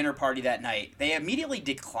for a dinner party that night. They immediately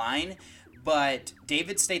decline, but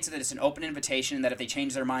David states that it's an open invitation and that if they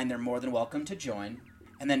change their mind, they're more than welcome to join.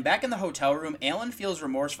 And then back in the hotel room, Alan feels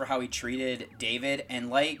remorse for how he treated David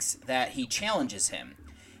and likes that he challenges him.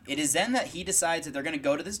 It is then that he decides that they're going to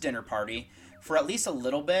go to this dinner party for at least a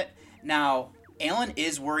little bit. Now, Alan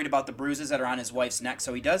is worried about the bruises that are on his wife's neck,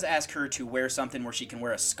 so he does ask her to wear something where she can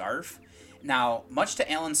wear a scarf. Now, much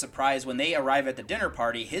to Alan's surprise, when they arrive at the dinner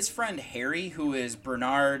party, his friend Harry, who is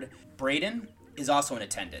Bernard Braden, is also in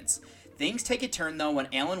attendance. Things take a turn, though, when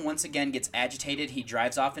Alan once again gets agitated. He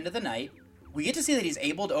drives off into the night. We get to see that he's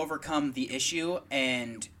able to overcome the issue,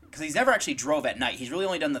 and because he's never actually drove at night. He's really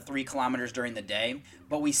only done the 3 kilometers during the day.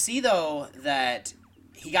 But we see, though, that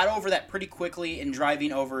he got over that pretty quickly in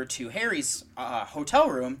driving over to Harry's hotel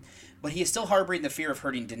room. but he is still harboring the fear of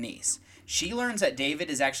hurting Denise. She learns that David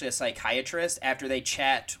is actually a psychiatrist after they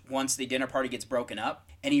chat once the dinner party gets broken up,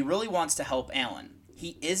 and he really wants to help Alan.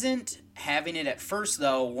 He isn't having it at first,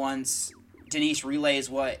 though, once Denise relays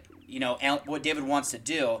what David wants to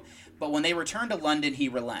do, but when they return to London, he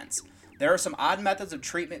relents. There are some odd methods of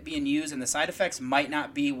treatment being used, and the side effects might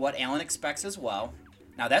not be what Alan expects as well.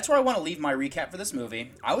 Now, that's where I want to leave my recap for this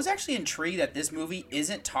movie. I was actually intrigued that this movie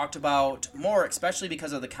isn't talked about more, especially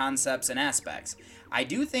because of the concepts and aspects. I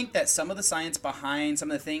do think that some of the science behind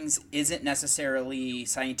some of the things isn't necessarily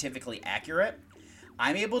scientifically accurate.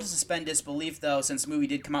 I'm able to suspend disbelief, though, since the movie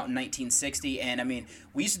did come out in 1960, and,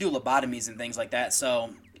 we used to do lobotomies and things like that,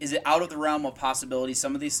 so is it out of the realm of possibility,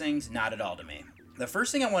 some of these things? Not at all to me. The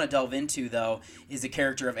first thing I want to delve into, though, is the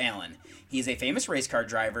character of Alan. He's a famous race car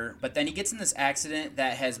driver, but then he gets in this accident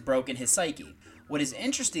that has broken his psyche. What is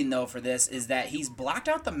interesting, though, for this is that he's blocked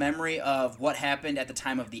out the memory of what happened at the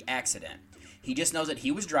time of the accident. He just knows that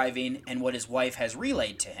he was driving and what his wife has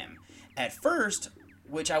relayed to him. At first,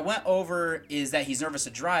 which I went over, is that he's nervous to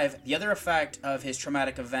drive. The other effect of his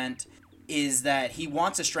traumatic event is that he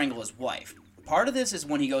wants to strangle his wife. Part of this is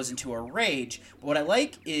when he goes into a rage, but what I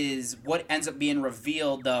like is what ends up being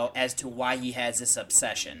revealed, though, as to why he has this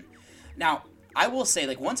obsession. Now, I will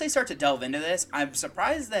say, once I start to delve into this, I'm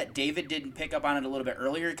surprised that David didn't pick up on it a little bit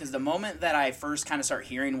earlier, because the moment that I first kind of start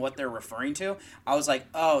hearing what they're referring to, I was like,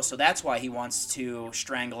 oh, so that's why he wants to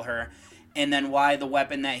strangle her, and then why the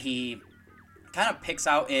weapon that he kind of picks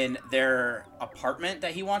out in their apartment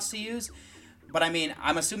that he wants to use. But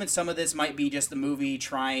I'm assuming some of this might be just the movie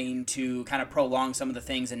trying to kind of prolong some of the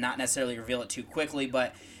things and not necessarily reveal it too quickly,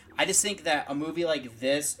 but I just think that a movie like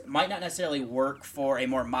this might not necessarily work for a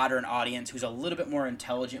more modern audience who's a little bit more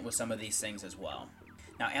intelligent with some of these things as well.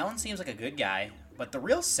 Now, Alan seems like a good guy, but the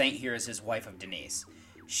real saint here is his wife of Denise.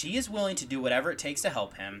 She is willing to do whatever it takes to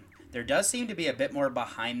help him. There does seem to be a bit more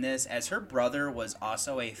behind this, as her brother was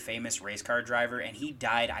also a famous race car driver, and he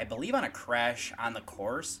died, I believe, on a crash on the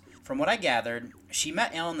course. From what I gathered, she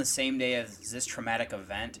met Alan the same day as this traumatic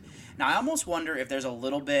event. Now, I almost wonder if there's a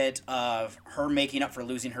little bit of her making up for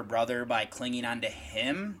losing her brother by clinging on to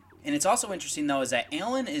him. And it's also interesting, though, is that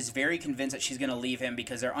Alan is very convinced that she's going to leave him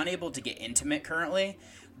because they're unable to get intimate currently.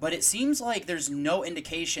 But it seems like there's no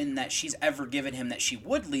indication that she's ever given him that she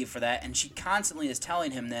would leave for that, and she constantly is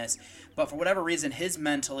telling him this. But for whatever reason, his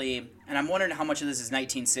mentally, and I'm wondering how much of this is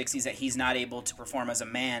 1960s, that he's not able to perform as a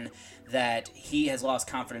man, that he has lost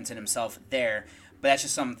confidence in himself there. But that's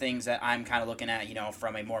just some things that I'm kind of looking at,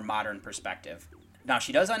 from a more modern perspective. Now,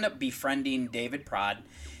 she does end up befriending David Prod,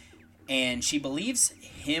 and she believes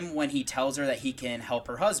him when he tells her that he can help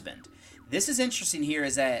her husband. This is interesting here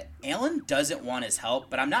is that Alan doesn't want his help,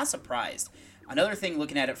 but I'm not surprised. Another thing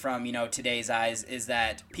looking at it from, today's eyes is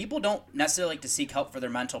that people don't necessarily like to seek help for their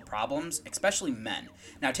mental problems, especially men.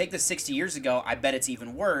 Now, take this 60 years ago, I bet it's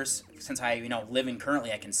even worse, since I, living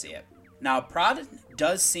currently, I can see it. Now, Prod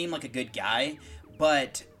does seem like a good guy,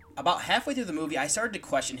 but about halfway through the movie, I started to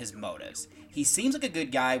question his motives. He seems like a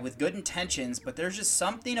good guy with good intentions, but there's just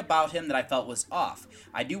something about him that I felt was off.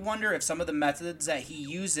 I do wonder if some of the methods that he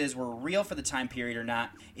uses were real for the time period or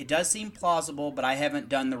not. It does seem plausible, but I haven't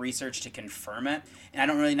done the research to confirm it, and I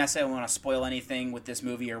don't really necessarily want to spoil anything with this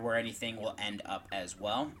movie or where anything will end up as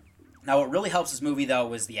well. Now, what really helps this movie, though,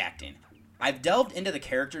 was the acting. I've delved into the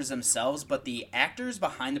characters themselves, but the actors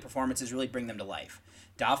behind the performances really bring them to life.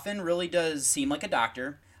 Dolphin really does seem like a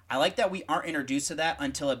doctor. I like that we aren't introduced to that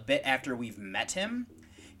until a bit after we've met him.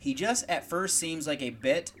 He just at first seems like a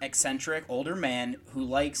bit eccentric older man who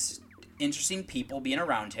likes interesting people being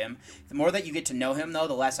around him. The more that you get to know him, though,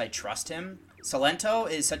 the less I trust him.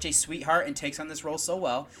 Salento is such a sweetheart and takes on this role so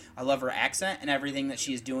well. I love her accent and everything that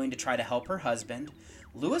she is doing to try to help her husband.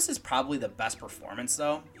 Lewis is probably the best performance,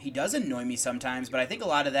 though. He does annoy me sometimes, but I think a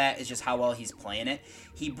lot of that is just how well he's playing it.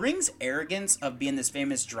 He brings arrogance of being this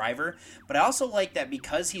famous driver, but I also like that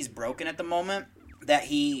because he's broken at the moment, that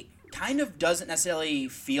he kind of doesn't necessarily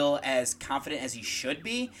feel as confident as he should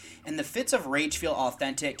be, and the fits of rage feel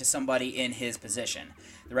authentic to somebody in his position.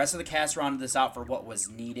 The rest of the cast rounded this out for what was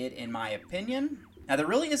needed, in my opinion. Now, there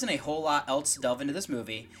really isn't a whole lot else to delve into this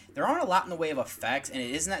movie. There aren't a lot in the way of effects, and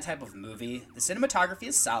it isn't that type of movie. The cinematography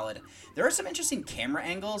is solid. There are some interesting camera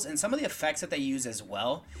angles and some of the effects that they use as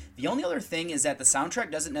well. The only other thing is that the soundtrack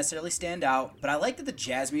doesn't necessarily stand out, but I like that the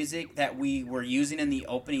jazz music that we were using in the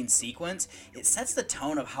opening sequence, it sets the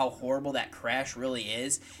tone of how horrible that crash really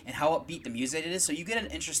is and how upbeat the music is, so you get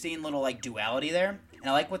an interesting little duality there, and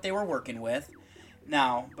I like what they were working with.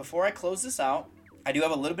 Now, before I close this out, I do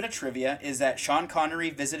have a little bit of trivia, is that Sean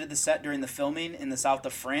Connery visited the set during the filming in the south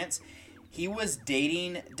of France. He was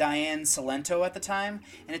dating Diane Salento at the time,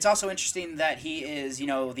 and it's also interesting that he is,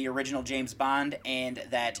 the original James Bond, and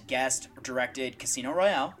that Guest directed Casino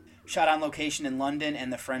Royale, shot on location in London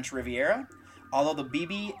and the French Riviera. Although the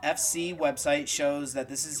BBFC website shows that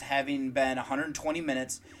this is having been 120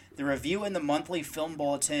 minutes, the review in the Monthly Film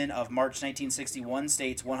Bulletin of March 1961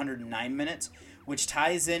 states 109 minutes, which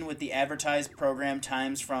ties in with the advertised program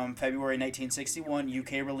times from February 1961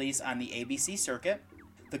 UK release on the ABC circuit.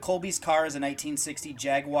 The Colby's car is a 1960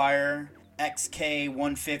 Jaguar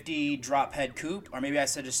XK150 drop-head coupe, or maybe I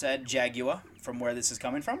should have said Jaguar, from where this is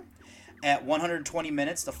coming from. At 120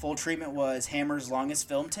 minutes, the full treatment was Hammer's longest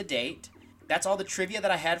film to date. That's all the trivia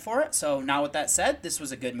that I had for it, so now with that said, this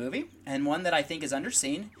was a good movie, and one that I think is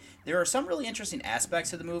underseen. There are some really interesting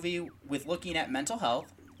aspects of the movie with looking at mental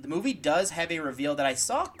health. The movie does have a reveal that I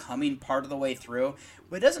saw coming part of the way through,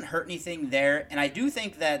 but it doesn't hurt anything there, and I do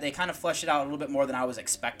think that they kind of flesh it out a little bit more than I was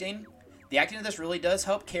expecting. The acting of this really does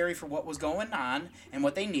help carry for what was going on and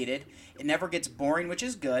what they needed. It never gets boring, which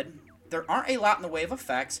is good. There aren't a lot in the way of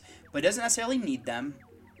effects, but it doesn't necessarily need them.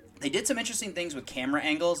 They did some interesting things with camera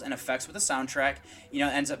angles and effects with the soundtrack. It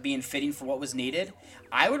ends up being fitting for what was needed.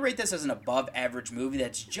 I would rate this as an above-average movie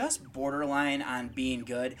that's just borderline on being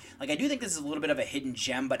good. I do think this is a little bit of a hidden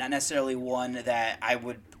gem, but not necessarily one that I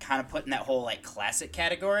would kind of put in that whole, classic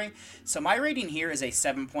category. So my rating here is a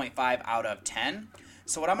 7.5 out of 10.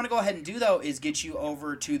 So what I'm going to go ahead and do, though, is get you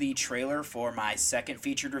over to the trailer for my second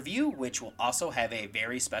featured review, which will also have a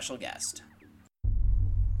very special guest.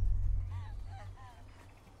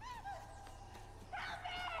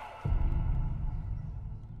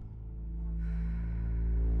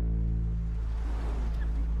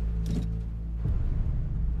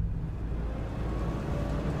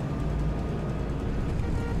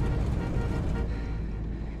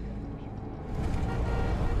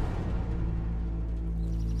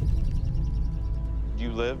 Do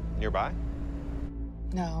you live nearby?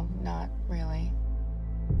 No, not really.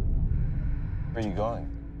 Where are you going?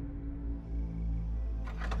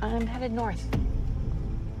 I'm headed north.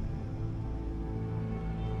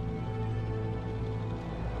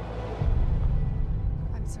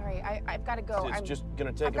 I'm sorry. I've got to go. It's just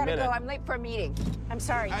gonna take I've a got to minute. go. I'm late for a meeting. I'm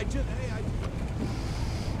sorry.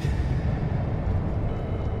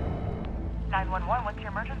 911, what's your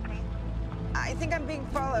emergency? I think I'm being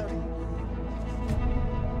followed.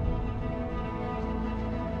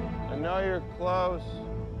 I know you're close.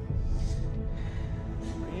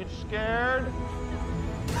 Are you scared?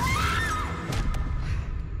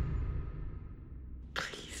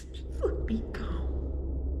 Please, let me go.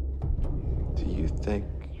 Do you think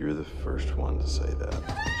you're the first one to say that?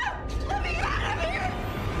 Let me out of here!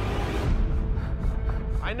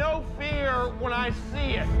 I know fear when I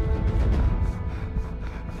see it.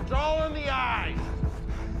 It's all in the eyes.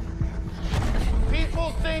 People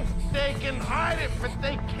think they can hide it, but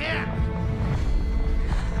they can't.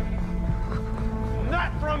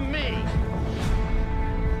 Not from me.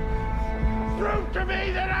 Prove to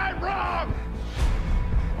me that I'm wrong.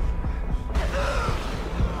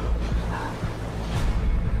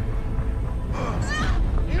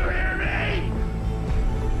 You hear me?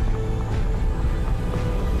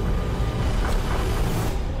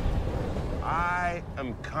 I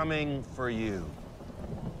am coming for you.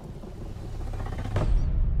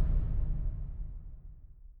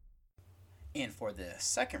 And for the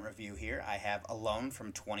second review here, I have Alone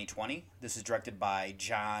from 2020. This is directed by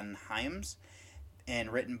John Hyams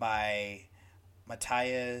and written by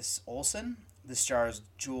Matthias Olsson. This stars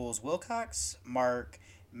Jules Wilcox, Mark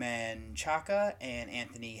Menchaca, and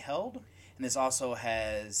Anthony Held. And this also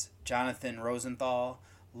has Jonathan Rosenthal,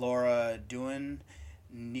 Laura Doohan,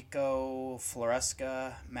 Nico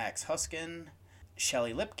Floresca, Max Huskin,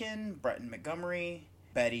 Shelley Lipkin, Bretton Montgomery,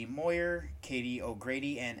 Betty Moyer, Katie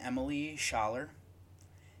O'Grady, and Emily Schaller.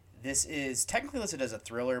 This is technically listed as a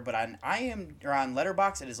thriller, but on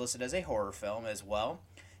Letterboxd it is listed as a horror film as well.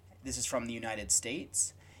 This is from the United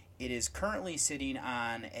States. It is currently sitting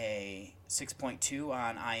on a 6.2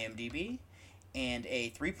 on IMDb and a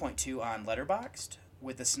 3.2 on Letterboxd,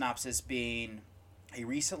 with the synopsis being: a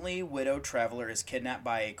recently widowed traveler is kidnapped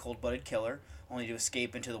by a cold-blooded killer, only to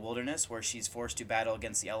escape into the wilderness where she's forced to battle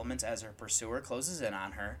against the elements as her pursuer closes in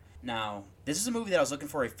on her. Now, this is a movie that I was looking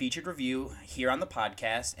for a featured review here on the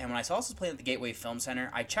podcast, and when I saw this was playing at the Gateway Film Center,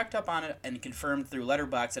 I checked up on it and confirmed through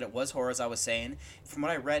Letterboxd that it was horror, as I was saying. From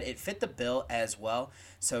what I read, it fit the bill as well,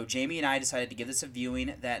 so Jamie and I decided to give this a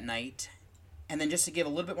viewing that night, And then just to give a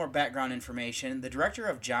little bit more background information, the director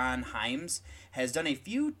of John Hyams has done a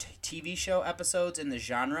few TV show episodes in the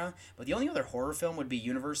genre, but the only other horror film would be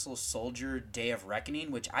Universal Soldier Day of Reckoning,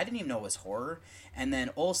 which I didn't even know was horror. And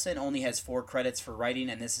then Olsen only has 4 credits for writing,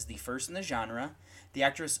 and this is the first in the genre. The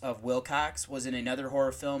actress of Wilcox was in another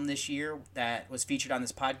horror film this year that was featured on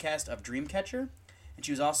this podcast of Dreamcatcher. And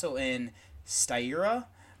she was also in Styria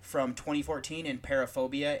from 2014 and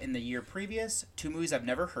Paraphobia in the year previous, 2 movies I've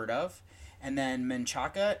never heard of. And then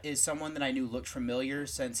Menchaca is someone that I knew looked familiar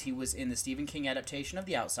since he was in the Stephen King adaptation of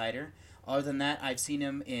The Outsider. Other than that, I've seen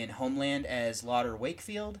him in Homeland as Lauder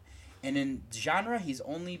Wakefield. And in genre, he's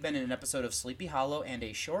only been in an episode of Sleepy Hollow and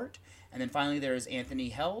a short. And then finally there is Anthony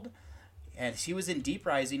Held. And he was in Deep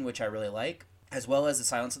Rising, which I really like, as well as The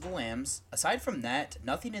Silence of the Lambs. Aside from that,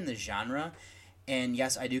 nothing in the genre. And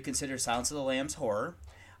yes, I do consider Silence of the Lambs horror.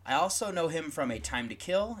 I also know him from A Time to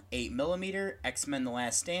Kill, 8mm, X-Men The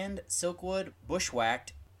Last Stand, Silkwood,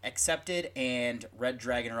 Bushwhacked, Accepted, and Red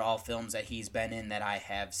Dragon are all films that he's been in that I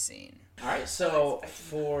have seen. Alright, so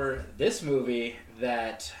for this movie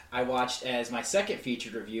that I watched as my second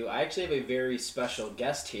featured review, I actually have a very special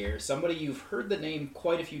guest here. Somebody you've heard the name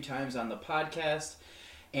quite a few times on the podcast,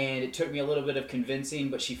 and it took me a little bit of convincing,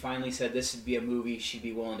 but she finally said this would be a movie she'd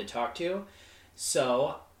be willing to talk to.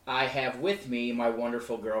 So I have with me my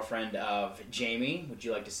wonderful girlfriend of Jamie. Would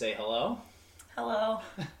you like to say hello? Hello.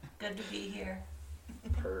 Good to be here.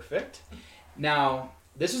 Perfect. Now,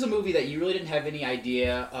 this was a movie that you really didn't have any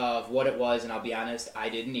idea of what it was, and I'll be honest, I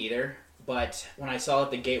didn't either. But when I saw that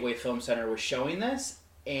the Gateway Film Center was showing this,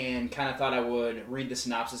 and kind of thought I would read the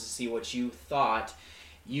synopsis to see what you thought,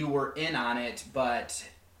 you were in on it, but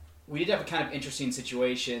we did have a kind of interesting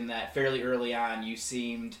situation that fairly early on you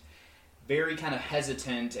seemed very kind of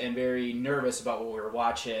hesitant and very nervous about what we were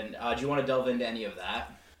watching. Do you want to delve into any of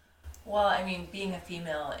that? Well, I mean, being a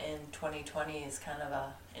female in 2020 is kind of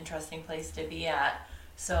a interesting place to be at.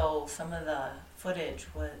 So some of the footage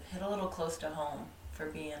would hit a little close to home for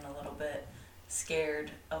being a little bit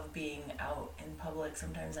scared of being out in public,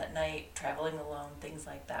 sometimes at night, traveling alone, things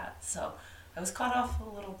like that. So I was caught off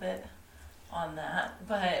a little bit on that,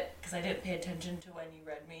 but because I didn't pay attention to when you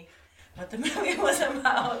read me what the movie was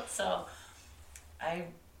about. So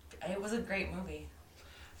it was a great movie.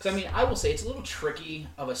 Because, I mean, I will say it's a little tricky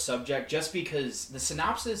of a subject just because the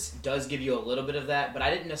synopsis does give you a little bit of that, but I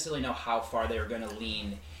didn't necessarily know how far they were going to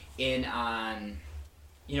lean in on,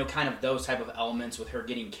 you know, kind of those type of elements with her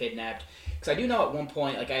getting kidnapped. Because I do know at one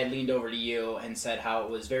point, like, I had leaned over to you and said how it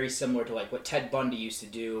was very similar to, like, what Ted Bundy used to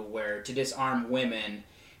do, where to disarm women,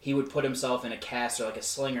 he would put himself in a cast or, like, a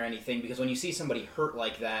sling or anything, because when you see somebody hurt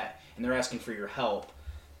like that and they're asking for your help,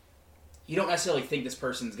 you don't necessarily think this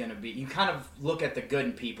person's going to be... You kind of look at the good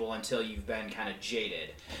in people until you've been kind of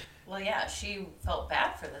jaded. Well, yeah, she felt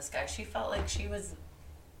bad for this guy. She felt like she was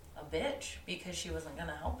a bitch because she wasn't going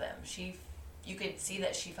to help him. You could see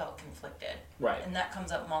that she felt conflicted. Right. And that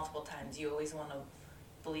comes up multiple times. You always want to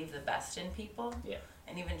believe the best in people. Yeah.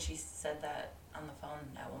 And even she said that on the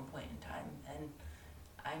phone at one point in time. And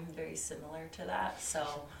I'm very similar to that.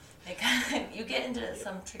 So you get into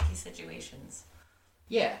some tricky situations.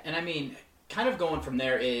 Yeah, and I mean, kind of going from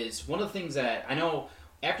there is one of the things that I know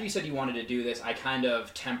after you said you wanted to do this, I kind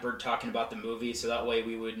of tempered talking about the movie so that way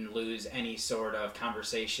we wouldn't lose any sort of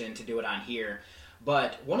conversation to do it on here.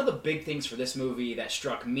 But one of the big things for this movie that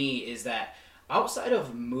struck me is that outside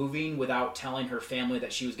of moving without telling her family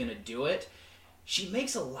that she was going to do it, she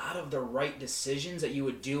makes a lot of the right decisions that you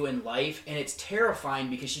would do in life, and it's terrifying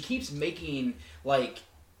because she keeps making, like,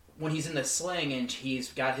 when he's in the sling and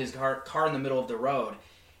he's got his car in the middle of the road,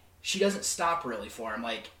 she doesn't stop really for him.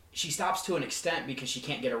 Like, she stops to an extent because she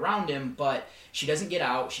can't get around him, but she doesn't get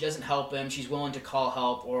out, she doesn't help him, she's willing to call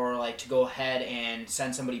help or, like, to go ahead and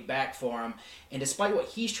send somebody back for him. And despite what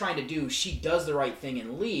he's trying to do, she does the right thing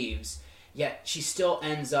and leaves, yet she still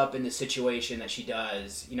ends up in the situation that she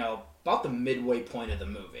does, you know, about the midway point of the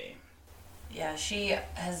movie. Yeah, she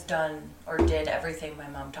has done or did everything my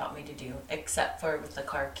mom taught me to do, except for with the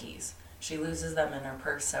car keys. She loses them in her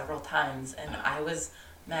purse several times, and I was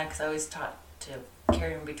mad because I was taught to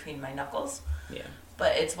carry them between my knuckles. Yeah.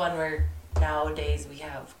 But it's one where nowadays we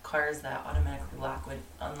have cars that automatically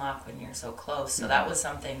unlock when you're so close. So that was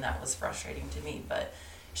something that was frustrating to me. But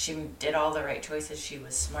she did all the right choices. She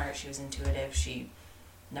was smart. She was intuitive. She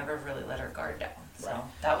never really let her guard down. So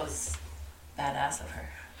that was badass of her.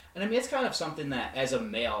 And I mean, it's kind of something that, as a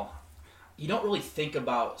male, you don't really think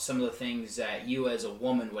about some of the things that you as a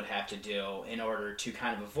woman would have to do in order to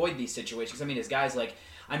kind of avoid these situations. I mean, as guys, like,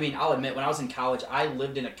 I mean, I'll admit, when I was in college, I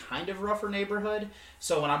lived in a kind of rougher neighborhood.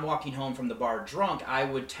 So when I'm walking home from the bar drunk, I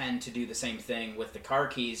would tend to do the same thing with the car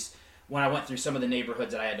keys when I went through some of the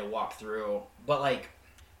neighborhoods that I had to walk through. But, like,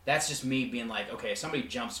 that's just me being like, okay, if somebody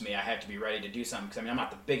jumps me, I have to be ready to do something. Because, I mean, I'm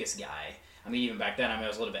not the biggest guy. I mean, even back then, I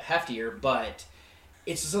was a little bit heftier. But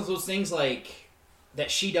it's just those things, like,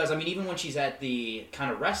 that she does. I mean, even when she's at the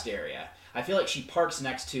kind of rest area, I feel like she parks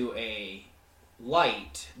next to a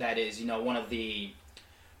light that is, one of the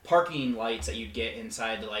parking lights that you'd get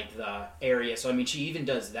inside, like, the area. So, I mean, she even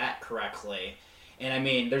does that correctly. And, I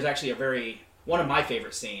mean, there's actually one of my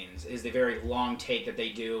favorite scenes is the very long take that they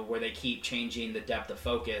do where they keep changing the depth of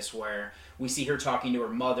focus, where we see her talking to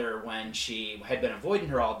her mother when she had been avoiding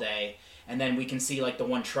her all day, and then we can see, like, the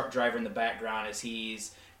one truck driver in the background as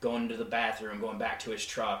he's going to the bathroom, going back to his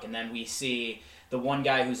truck, and then we see the one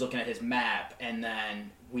guy who's looking at his map, and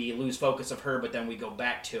then we lose focus of her, but then we go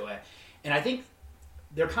back to it. And I think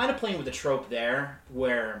they're kind of playing with the trope there,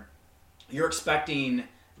 where you're expecting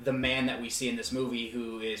the man that we see in this movie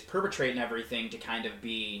who is perpetrating everything to kind of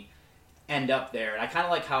end up there. And I kind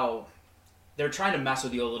of like how they're trying to mess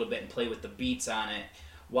with you a little bit and play with the beats on it,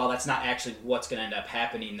 while that's not actually what's going to end up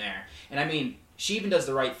happening there. And I mean, she even does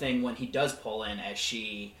the right thing when he does pull in, as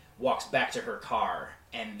she walks back to her car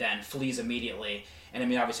and then flees immediately. And I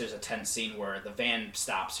mean, obviously there's a tense scene where the van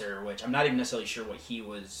stops her, which I'm not even necessarily sure what he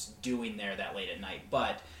was doing there that late at night,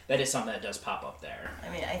 but that is something that does pop up there.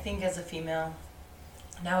 I mean, I think as a female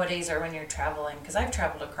nowadays, or when you're traveling, because I've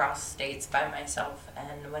traveled across states by myself,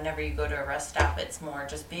 and whenever you go to a rest stop, it's more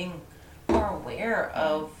just being more aware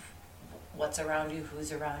of what's around you,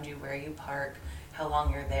 who's around you, where you park, how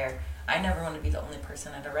long you're there. I never want to be the only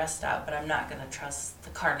person at a rest stop, but I'm not going to trust the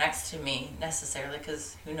car next to me necessarily,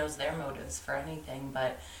 because who knows their motives for anything.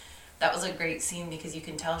 But that was a great scene, because you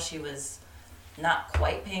can tell she was not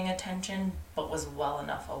quite paying attention, but was well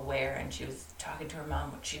enough aware, and she was talking to her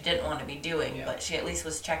mom, which she didn't want to be doing, but she at least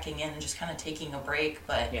was checking in and just kind of taking a break.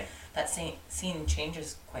 But that scene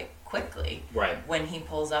changes quite quickly when he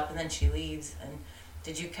pulls up, and then she leaves. And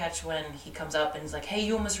did you catch when he comes up and is like, hey,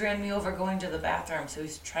 you almost ran me over going to the bathroom? So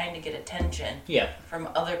he's trying to get attention from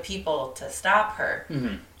other people to stop her.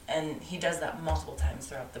 Mm-hmm. And he does that multiple times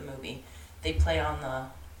throughout the movie. They play on the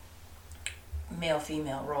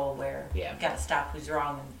male-female role where you gotta stop who's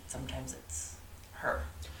wrong, and sometimes it's her.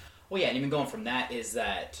 Well, yeah, and even going from that is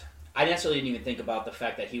that I necessarily didn't even think about the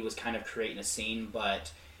fact that he was kind of creating a scene,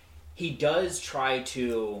 but he does try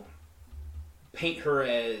to paint her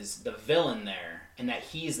as the villain there, and that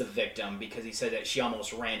he's the victim, because he said that she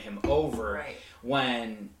almost ran him over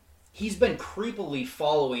when he's been creepily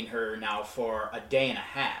following her now for a day and a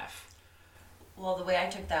half. Well, the way I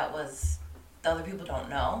took that was the other people don't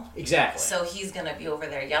know. Exactly. So he's going to be over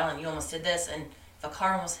there yelling, you almost did this, and if a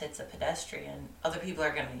car almost hits a pedestrian, other people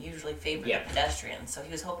are going to usually favor the pedestrian. So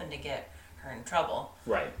he was hoping to get her in trouble.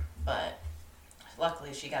 Right. But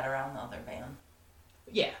luckily she got around the other van.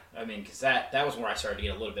 Yeah, I mean, because that was where I started to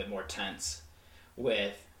get a little bit more tense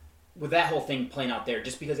with that whole thing playing out there,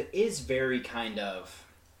 just because it is very kind of...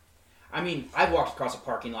 I mean, I've walked across a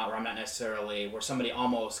parking lot where I'm not necessarily... where somebody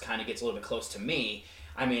almost kind of gets a little bit close to me.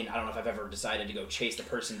 I mean, I don't know if I've ever decided to go chase the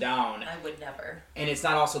person down. I would never. And it's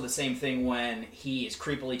not also the same thing when he is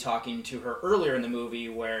creepily talking to her earlier in the movie,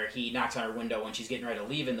 where he knocks on her window when she's getting ready to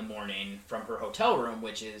leave in the morning from her hotel room,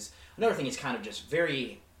 which is another thing. Is kind of just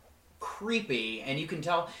very creepy, and you can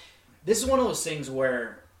tell this is one of those things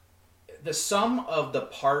where the sum of the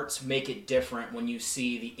parts make it different when you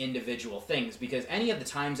see the individual things, because any of the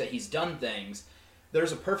times that he's done things,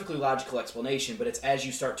 there's a perfectly logical explanation, but it's as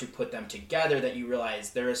you start to put them together that you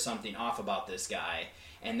realize there is something off about this guy,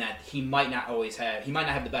 and that he might not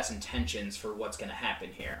have the best intentions for what's going to happen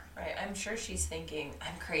here. Right. I'm sure she's thinking,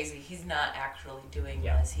 I'm crazy. He's not actually doing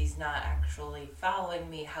this. He's not actually following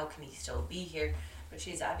me. How can he still be here? But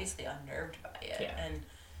she's obviously unnerved by it. Yeah. And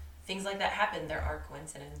things like that happen. There are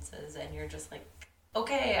coincidences, and you're just like,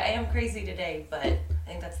 okay, I am crazy today. But I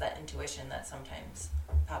think that's that intuition that sometimes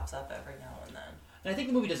pops up every now and then. And I think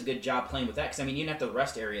the movie does a good job playing with that, because, I mean, even at the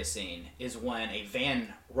rest area scene is when a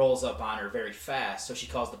van rolls up on her very fast, so she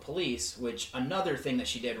calls the police, which another thing that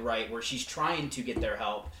she did right, where she's trying to get their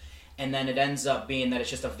help, and then it ends up being that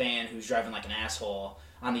it's just a van who's driving like an asshole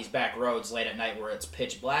on these back roads late at night where it's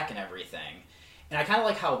pitch black and everything. And I kind of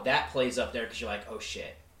like how that plays up there, because you're like, oh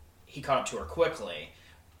shit, he caught up to her quickly.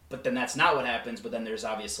 But then that's not what happens, but then there's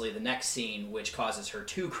obviously the next scene, which causes her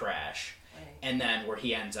to crash. And then where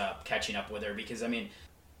he ends up catching up with her, because, I mean,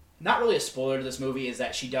 not really a spoiler to this movie is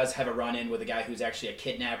that she does have a run-in with a guy who's actually a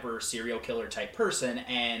kidnapper, serial killer type person,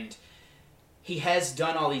 and he has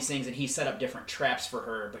done all these things, and he's set up different traps for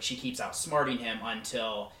her, but she keeps outsmarting him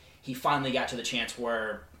until he finally got to the chance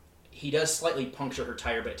where he does slightly puncture her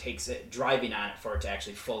tire, but it takes it driving on it for it to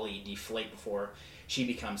actually fully deflate before she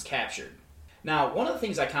becomes captured. Now, one of the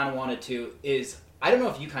things I kind of wanted to is, I don't know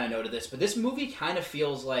if you kind of noted this, but this movie kind of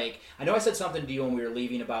feels like, I know I said something to you when we were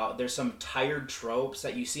leaving about there's some tired tropes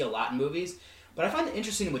that you see a lot in movies, but I find it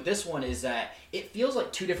interesting with this one is that it feels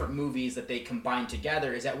like two different movies that they combine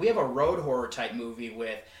together, is that we have a road horror type movie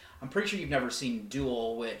with, I'm pretty sure you've never seen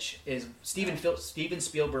Duel, which is Steven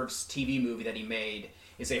Spielberg's TV movie that he made.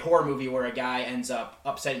 Is a horror movie where a guy ends up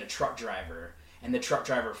upsetting a truck driver, and the truck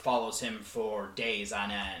driver follows him for days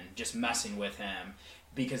on end, just messing with him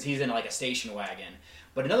because he's in like a station wagon.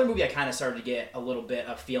 But another movie I kind of started to get a little bit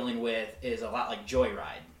of feeling with is a lot like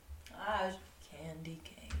Joyride. Candy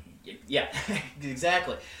cane. Yeah,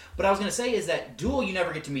 exactly. But I was going to say is that Duel, you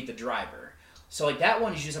never get to meet the driver. So like that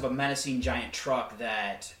one, you just have a menacing giant truck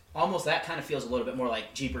that almost that kind of feels a little bit more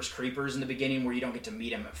like Jeepers Creepers in the beginning where you don't get to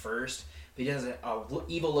meet him at first. But he has an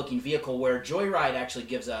evil-looking vehicle where Joyride actually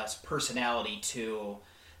gives us personality to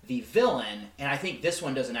the villain. And I think this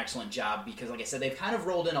one does an excellent job because, like I said, they've kind of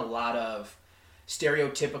rolled in a lot of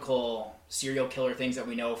stereotypical serial killer things that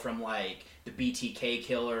we know from, like, the BTK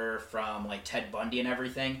killer, from, like, Ted Bundy and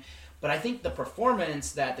everything. But I think the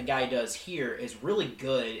performance that the guy does here is really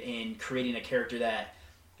good in creating a character that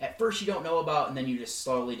at first you don't know about and then you just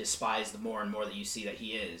slowly despise the more and more that you see that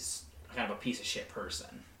he is kind of a piece of shit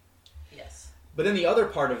person. Yes. But then the other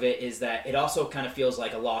part of it is that it also kind of feels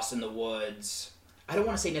like a Lost in the Woods. I don't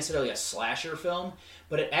want to say necessarily a slasher film,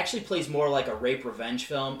 but it actually plays more like a rape revenge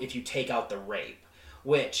film if you take out the rape,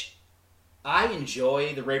 which I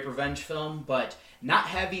enjoy the rape revenge film, but not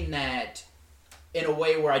having that in a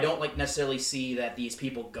way where I don't like necessarily see that these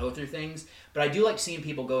people go through things, but I do like seeing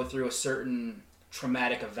people go through a certain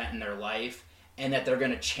traumatic event in their life and that they're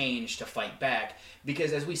going to change to fight back.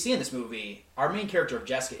 Because as we see in this movie, our main character of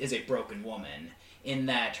Jessica is a broken woman in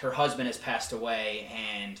that her husband has passed away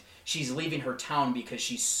and she's leaving her town because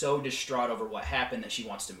she's so distraught over what happened that she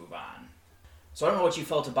wants to move on. So I don't know what you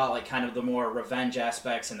felt about like kind of the more revenge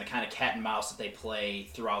aspects and the kind of cat and mouse that they play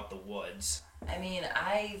throughout the woods. I mean,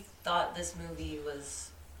 I thought this movie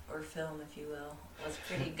was, or film if you will, was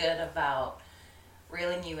pretty good about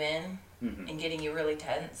reeling you in and getting you really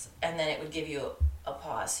tense, and then it would give you a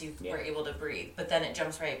pause so you were able to breathe, but then it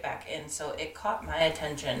jumps right back in. So it caught my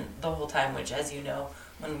attention the whole time, which, as you know,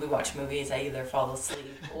 when we watch movies, I either fall asleep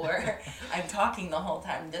or I'm talking the whole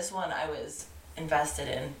time. This one I was invested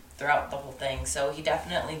in throughout the whole thing. So he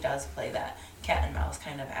definitely does play that cat and mouse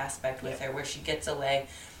kind of aspect with her where she gets away.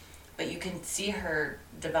 But you can see her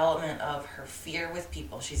development of her fear with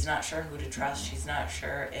people. She's not sure who to trust. She's not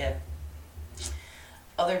sure if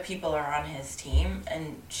other people are on his team.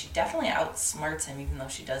 And she definitely outsmarts him, even though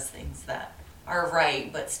she does things that are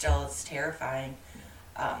right, but still it's terrifying.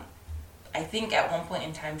 I think at one point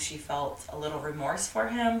in time she felt a little remorse for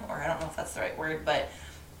him, or I don't know if that's the right word, but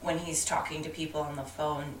when he's talking to people on the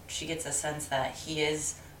phone, she gets a sense that he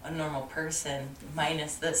is a normal person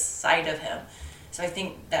minus this side of him. So I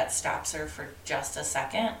think that stops her for just a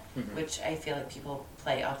second, which I feel like people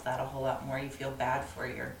play up that a whole lot more. You feel bad for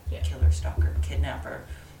your killer, stalker, kidnapper,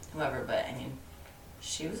 whoever, but I mean,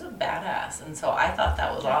 she was a badass, and so I thought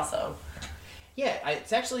that was awesome. Yeah,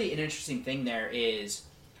 it's actually an interesting thing there is,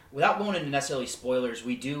 without going into necessarily spoilers,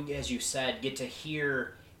 we do, as you said, get to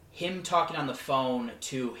hear him talking on the phone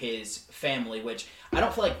to his family, which I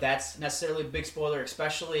don't feel like that's necessarily a big spoiler,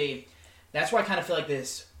 especially, that's why I kind of feel like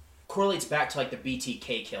this correlates back to like the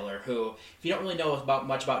BTK killer, who, if you don't really know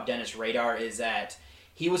much about Dennis Rader, is that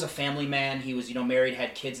he was a family man, he was, married,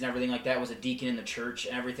 had kids and everything like that, was a deacon in the church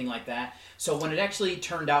and everything like that. So when it actually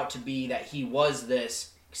turned out to be that he was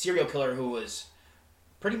this serial killer who was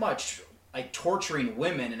pretty much like torturing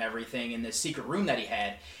women and everything in this secret room that he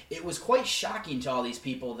had, it was quite shocking to all these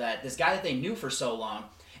people that this guy that they knew for so long.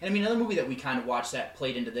 And I mean, another movie that we kind of watched that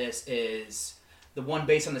played into this is the one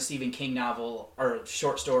based on the Stephen King novel or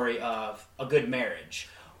short story of A Good Marriage,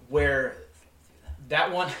 where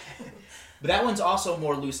that one, but that one's also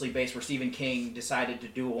more loosely based, where Stephen King decided to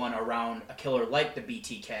do one around a killer like the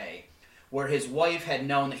BTK, where his wife had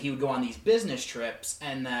known that he would go on these business trips,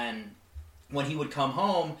 and then when he would come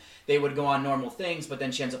home, they would go on normal things, but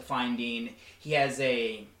then she ends up finding he has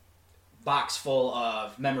a box full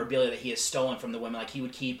of memorabilia that he has stolen from the women. Like he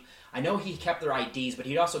would keep, I know he kept their IDs, but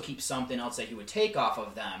he'd also keep something else that he would take off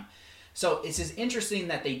of them. So it's just interesting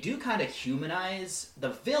that they do kind of humanize the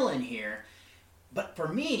villain here. But for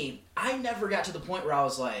me, I never got to the point where I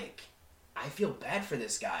was like, I feel bad for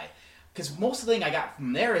this guy. Because most of the thing I got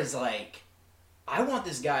from there is like, I want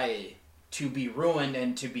this guy to be ruined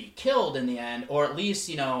and to be killed in the end, or at least,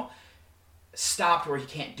 stopped where he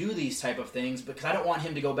can't do these type of things, because I don't want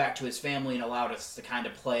him to go back to his family and allow this to kind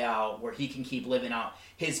of play out where he can keep living out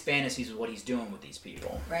his fantasies with what he's doing with these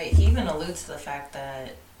people. Right. He even alludes to the fact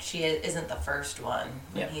that she isn't the first one.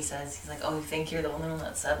 When Yep. he says, he's like, oh, you think you're the only one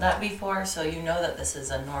that said that before? So you know that this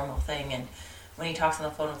is a normal thing. And when he talks on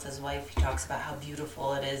the phone with his wife, he talks about how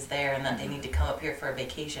beautiful it is there and that they need to come up here for a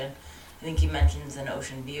vacation. I think he mentions an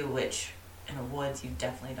ocean view, which in the woods you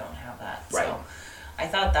definitely don't have that. Right. So I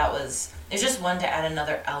thought that was, it's just one to add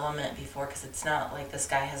another element before, because it's not like this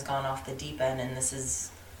guy has gone off the deep end and this is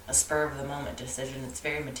a spur of the moment decision. It's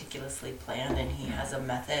very meticulously planned, and he has a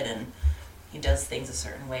method and he does things a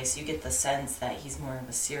certain way. So you get the sense that he's more of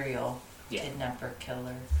a serial kidnapper,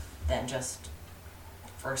 killer than just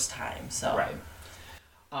first time. So Right.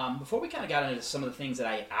 Before we kind of got into some of the things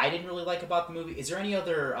that I didn't really like about the movie, is there any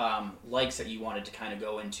other likes that you wanted to kind of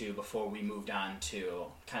go into before we moved on to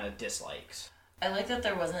kind of dislikes? I like that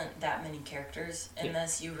there wasn't that many characters in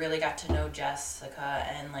this. You really got to know Jessica,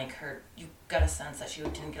 and like her, you got a sense that she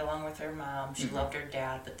didn't get along with her mom. She loved her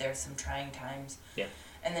dad, but there's some trying times. Yeah.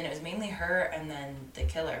 And then it was mainly her and then the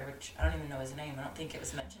killer, which I don't even know his name. I don't think it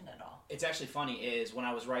was mentioned at all. It's actually funny is when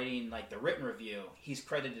I was writing like the written review, he's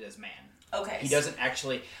credited as man. Okay. He doesn't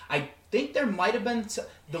actually. I think there might have been.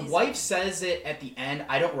 The wife says it at the end.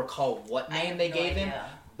 I don't recall what name they gave him.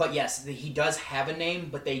 But yes, he does have a name,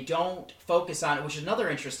 but they don't focus on it, which is another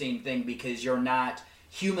interesting thing, because you're not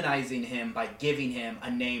humanizing him by giving him a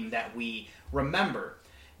name that we remember.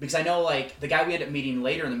 Because I know, like, the guy we end up meeting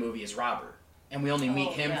later in the movie is Robert, and we only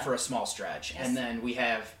meet him for a small stretch. Yes. And then we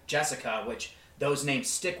have Jessica, which those names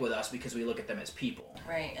stick with us because we look at them as people.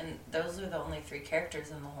 Right, and those are the only 3 characters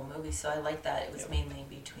in the whole movie, so I like that it was mainly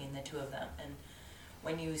between the 2 of them. And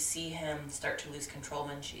when you see him start to lose control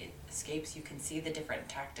when she escapes, you can see the different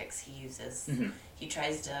tactics he uses. He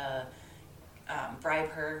tries to bribe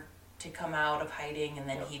her to come out of hiding, and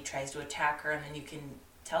then he tries to attack her, and then you can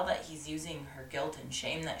tell that he's using her guilt and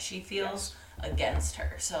shame that she feels against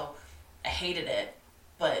her. So I hated it,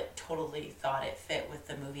 but totally thought it fit with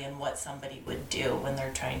the movie and what somebody would do when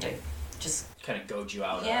they're trying to just kind of goad you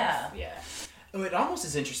out of. Yeah. It almost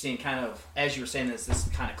is interesting, kind of, as you were saying this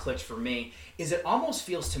kind of clicked for me, is it almost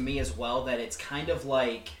feels to me as well that it's kind of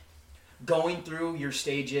like going through your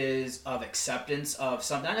stages of acceptance of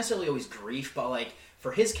something, not necessarily always grief, but like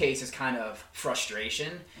for his case is kind of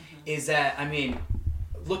frustration, is that, I mean,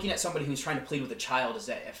 looking at somebody who's trying to plead with a child, is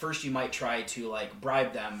that at first you might try to like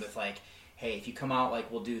bribe them with like, hey, if you come out, like,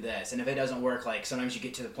 we'll do this. And if it doesn't work, like, sometimes you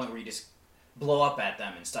get to the point where you just blow up at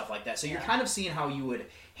them and stuff like that. So you're kind of seeing how you would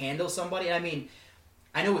handle somebody. And I mean,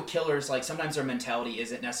 I know with killers, like, sometimes their mentality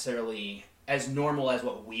isn't necessarily as normal as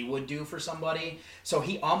what we would do for somebody. So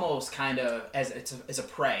he almost kind of, as a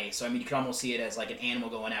prey. So, I mean, you could almost see it as, like, an animal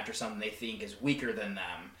going after something they think is weaker than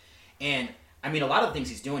them. And, I mean, a lot of the things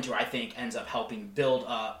he's doing to her, I think, ends up helping build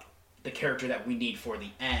up the character that we need for the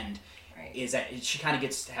end. Right. Is that she kind of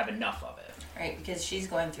gets to have enough of it. Right, because she's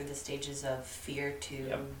going through the stages of fear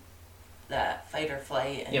to that fight or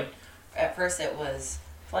flight. And at first it was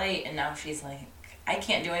flight, and now she's like, I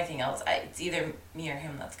can't do anything else. It's either me or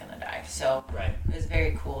him that's going to die. So it was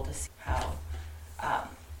very cool to see how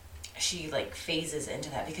she like phases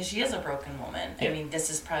into that, because she is a broken woman. I mean,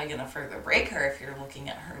 this is probably going to further break her if you're looking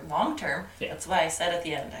at her long term. That's why I said at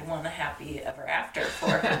the end, I want a happy ever after for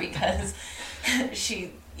her, because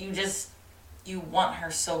you want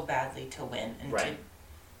her so badly to win and to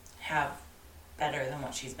have better than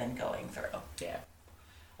what she's been going through. Yeah.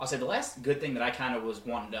 I'll say the last good thing that I kind of was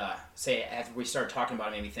wanting to say after we started talking about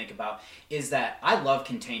it, made me think about, is that I love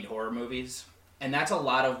contained horror movies. And that's a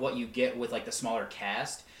lot of what you get with like the smaller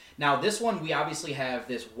cast. Now this one, we obviously have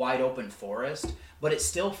this wide open forest, but it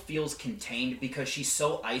still feels contained because she's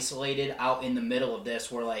so isolated out in the middle of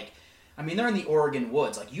this where like, I mean, they're in the Oregon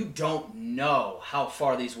woods. Like, you don't know how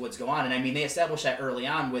far these woods go on. And I mean, they established that early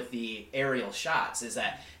on with the aerial shots, is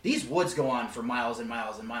that these woods go on for miles and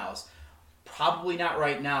miles and miles. Probably not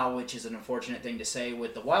right now, which is an unfortunate thing to say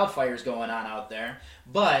with the wildfires going on out there.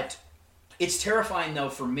 But it's terrifying, though,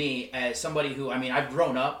 for me as somebody who, I mean, I've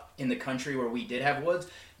grown up in the country where we did have woods.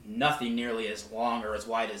 Nothing nearly as long or as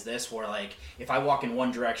wide as this, where, like, if I walk in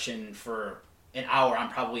one direction for an hour, I'm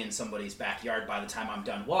probably in somebody's backyard by the time I'm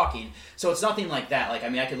done walking. So it's nothing like that. Like, I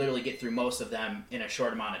mean, I could literally get through most of them in a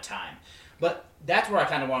short amount of time. But that's where I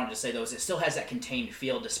kind of wanted to say, though, is it still has that contained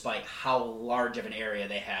feel despite how large of an area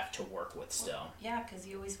they have to work with still. Yeah, because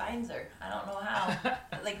he always finds her. I don't know how.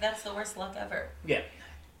 Like, that's the worst luck ever. Yeah.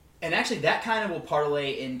 And actually, that kind of will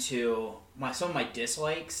parlay into some of my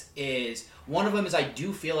dislikes. Is one of them is I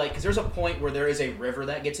do feel like, because there's a point where there is a river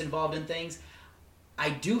that gets involved in things, I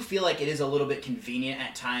do feel like it is a little bit convenient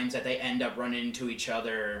at times that they end up running into each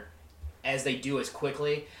other as they do as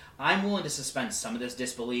quickly. I'm willing to suspend some of this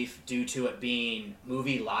disbelief due to it being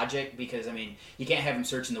movie logic, because, I mean, you can't have him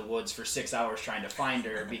search in the woods for 6 hours trying to find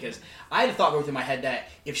her, because I had a thought go through my head that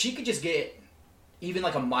if she could just get even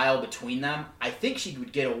like a mile between them, I think she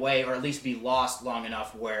would get away, or at least be lost long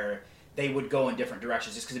enough where they would go in different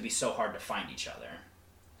directions, just because it'd be so hard to find each other.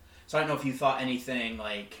 So I don't know if you thought anything,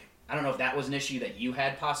 like, I don't know if that was an issue that you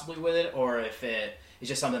had possibly with it, or if it is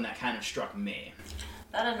just something that kind of struck me.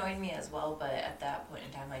 That annoyed me as well, but at that point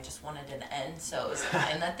in time, I just wanted an end, so it was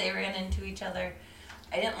fine that they ran into each other.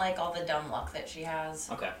 I didn't like all the dumb luck that she has.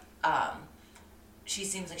 Okay. She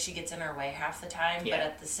seems like she gets in her way half the time, but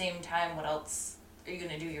at the same time, what else are you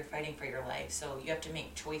going to do? You're fighting for your life, so you have to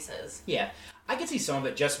make choices. Yeah. I could see some of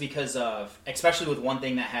it just because of, especially with one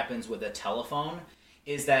thing that happens with a telephone,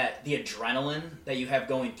 is that the adrenaline that you have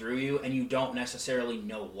going through you, and you don't necessarily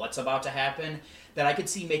know what's about to happen, that I could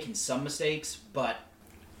see making some mistakes, but...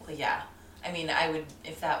 Well, yeah. I mean, I would,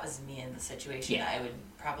 if that was me in the situation, I would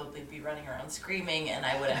probably be running around screaming, and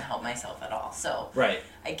I wouldn't help myself at all. So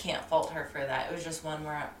I can't fault her for that. It was just one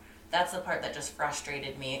where, that's the part that just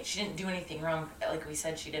frustrated me. She didn't do anything wrong. Like we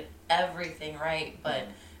said, she did everything right, but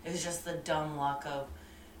it was just the dumb luck of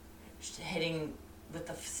hitting with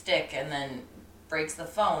the stick and then breaks the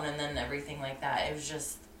phone and then everything like that. It was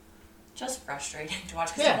just frustrating to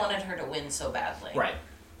watch, because I wanted her to win so badly. Right.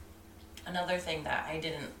 Another thing that I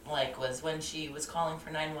didn't like was when she was calling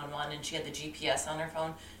for 911 and she had the GPS on her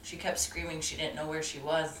phone, she kept screaming she didn't know where she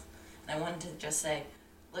was. And I wanted to just say,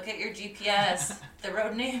 look at your GPS. The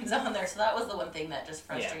road name's on there. So that was the one thing that just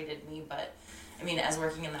frustrated me. But, I mean, as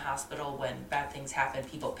working in the hospital, when bad things happen,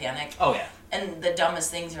 people panic. Oh, yeah. And the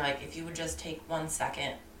dumbest things are like, if you would just take 1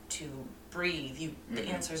 second to breathe, the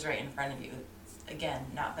answer's right in front of you. Again,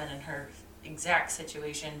 not been in her exact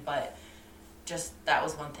situation, but... just that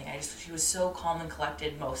was one thing. She was so calm and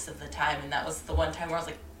collected most of the time, and that was the one time where I was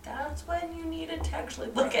like, that's when you needed to actually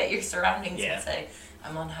look at your surroundings and say,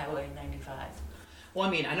 I'm on Highway 95. Well,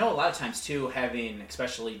 I mean, I know a lot of times too, having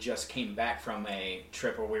especially just came back from a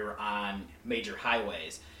trip where we were on major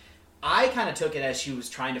highways, I kind of took it as she was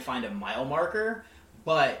trying to find a mile marker,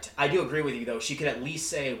 but I do agree with you though, she could at least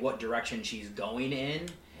say what direction she's going in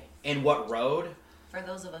and what road. For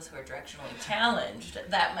those of us who are directionally challenged,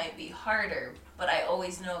 that might be harder, but I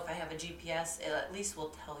always know if I have a GPS, it at least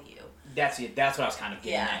will tell you. That's what I was kind of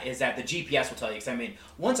getting at, is that the GPS will tell you. Because, I mean,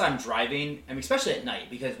 once I'm driving, I mean, especially at night,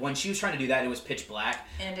 because when she was trying to do that, it was pitch black.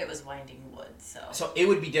 And it was winding woods, so. So it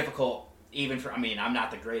would be difficult, even for, I mean, I'm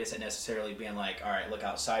not the greatest at necessarily being like, all right, look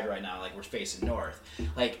outside right now, like we're facing north.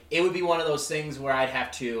 Like, it would be one of those things where I'd have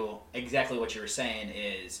to, exactly what you were saying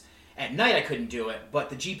is, at night I couldn't do it, but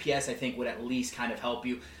the GPS I think would at least kind of help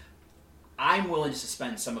you. I'm willing to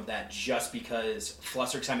suspend some of that just because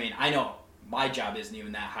fluster, because I mean, I know my job isn't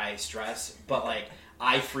even that high stress, but like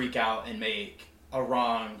I freak out and make a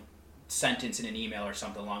wrong sentence in an email or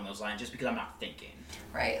something along those lines just because I'm not thinking.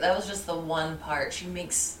 Right, that was just the one part. She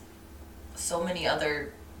makes so many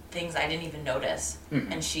other things I didn't even notice,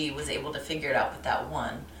 and she was able to figure it out with that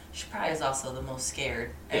one. She probably was also the most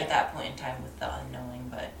scared at that point in time with the unknowing,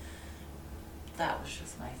 but that was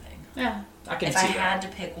just my thing. Yeah, I can see that. If I had to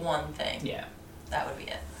pick one thing, that would be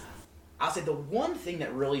it. I'll say the one thing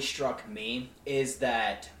that really struck me is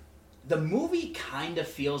that the movie kind of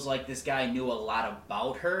feels like this guy knew a lot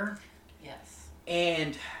about her. Yes.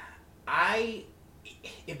 And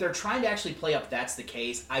if they're trying to actually play up that's the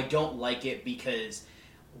case, I don't like it because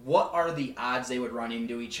what are the odds they would run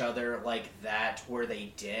into each other like that where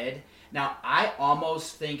they did? Now, I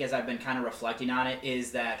almost think, as I've been kind of reflecting on it,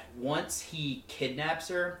 is that once he kidnaps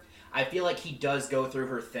her, I feel like he does go through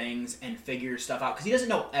her things and figure stuff out, because he doesn't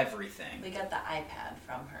know everything. We got the iPad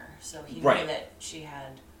from her, so he knew that she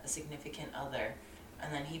had a significant other,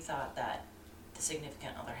 and then he thought that the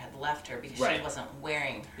significant other had left her because she wasn't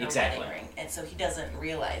wearing her wedding ring, and so he doesn't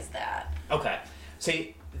realize that. Okay.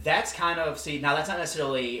 See, that's kind of... now that's not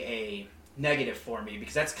necessarily a negative for me,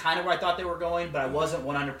 because that's kind of where I thought they were going, but I wasn't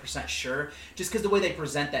 100% sure, just because the way they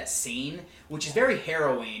present that scene, which is very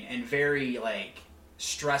harrowing and very, like,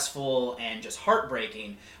 stressful and just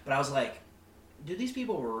heartbreaking, but I was like, do these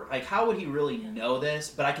people, like, how would he really know this?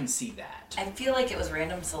 But I can see that. I feel like it was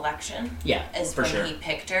random selection. Yeah, as for when sure. He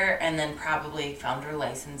picked her and then probably found her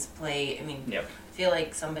license plate. I mean, I feel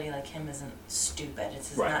like somebody like him isn't stupid.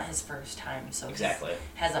 It's not his first time, so he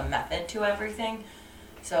has a method to everything.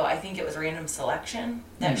 So I think it was random selection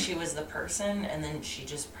that she was the person, and then she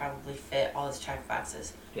just probably fit all his check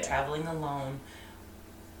boxes. Traveling alone,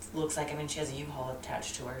 looks like, I mean, she has a U-Haul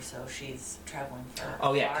attached to her, so she's traveling for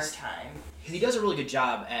far time. He does a really good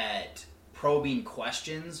job at probing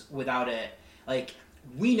questions without it, like,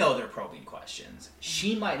 we know they're probing questions.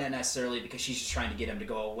 She might not necessarily, because she's just trying to get him to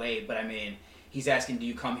go away, but I mean, he's asking, do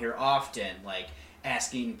you come here often? Like,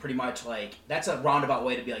 asking pretty much, like, that's a roundabout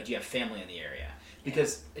way to be like, do you have family in the area?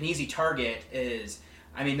 Because an easy target is,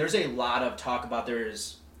 I mean, there's a lot of talk about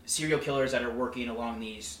there's serial killers that are working along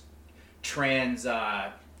these trans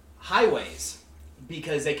highways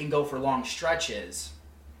because they can go for long stretches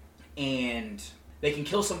and they can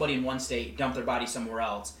kill somebody in one state, dump their body somewhere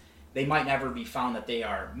else. They might never be found that they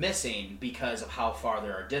are missing because of how far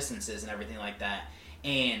there are distances and everything like that.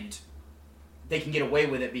 And they can get away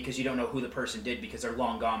with it because you don't know who the person did because they're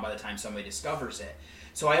long gone by the time somebody discovers it.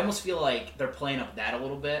 So I almost feel like they're playing up that a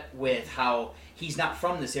little bit with how he's not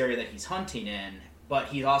from this area that he's hunting in, but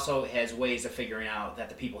he also has ways of figuring out that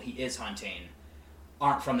the people he is hunting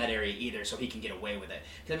aren't from that area either, so he can get away with it.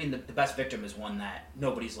 Because, I mean, the best victim is one that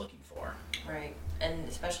nobody's looking for. Right. And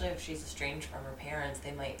especially if she's estranged from her parents,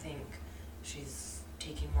 they might think she's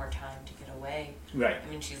taking more time to get away. Right. I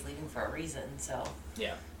mean, she's leaving for a reason, so...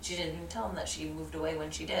 Yeah. She didn't even tell him that she moved away when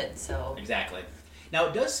she did, so... Exactly. Now,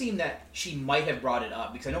 it does seem that she might have brought it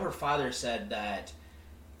up, because I know her father said that...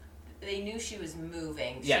 They knew she was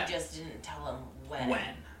moving, yeah. She just didn't tell him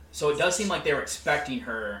when. So it does seem like they were expecting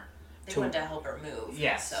her They wanted to help her move.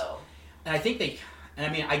 Yes. So... And I think and I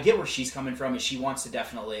mean, I get where she's coming from, is she wants to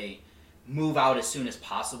definitely move out as soon as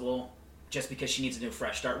possible, just because she needs a new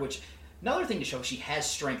fresh start, which, another thing to show, she has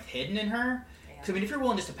strength hidden in her. Because, I mean, if you're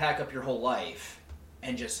willing just to pack up your whole life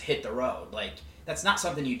and just hit the road, like, that's not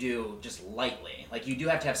something you do just lightly. Like, you do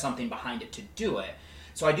have to have something behind it to do it.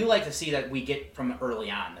 So I do like to see that we get from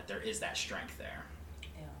early on that there is that strength there.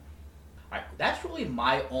 Yeah. All right, that's really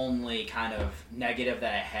my only kind of negative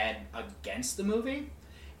that I had against the movie.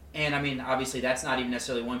 And, I mean, obviously, that's not even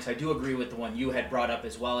necessarily one, because I do agree with the one you had brought up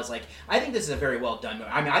as well. Is like, I think this is a very well done movie.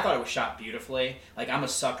 I mean, I thought it was shot beautifully. Like, I'm a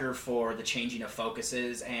sucker for the changing of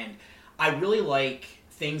focuses, and I really like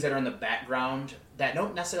things that are in the background that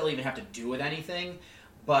don't necessarily even have to do with anything.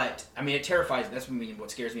 But, I mean, it terrifies me. That's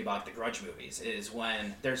what scares me about the Grudge movies, is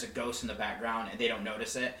when there's a ghost in the background and they don't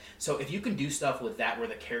notice it. So if you can do stuff with that where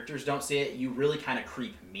the characters don't see it, you really kind of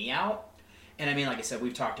creep me out. And, I mean, like I said,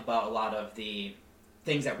 we've talked about a lot of the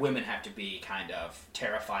things that women have to be kind of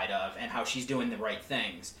terrified of, and how she's doing the right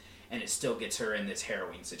things, and it still gets her in this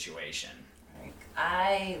harrowing situation.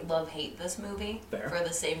 I hate this movie for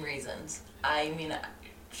the same reasons. I mean,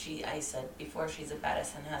 I said before, she's a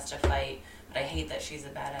badass and has to fight, but I hate that she's a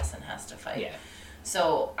badass and has to fight. Yeah.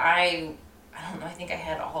 So I don't know, I think I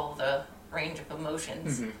had all the range of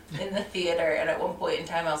emotions in the theater, and at one point in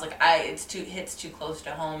time I was like, it hits too close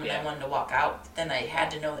to home, and I wanted to walk out. But then I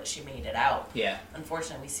had to know that she made it out. Yeah.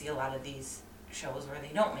 Unfortunately, we see a lot of these shows where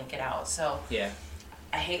they don't make it out. So yeah.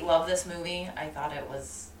 I love this movie. I thought it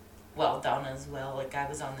was well done as well. Like, I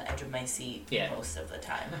was on the edge of my seat most of the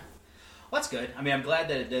time. Well, that's good. I mean, I'm glad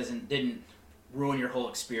that it didn't ruin your whole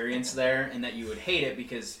experience there, and that you would hate it,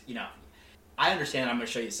 because, you know, I understand I'm going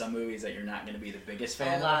to show you some movies that you're not going to be the biggest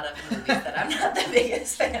fan of. A lot of movies that I'm not the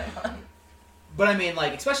biggest fan of. But I mean,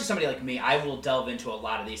 like, especially somebody like me, I will delve into a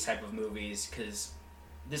lot of these type of movies, because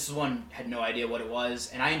this one had no idea what it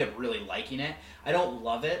was, and I end up really liking it. I don't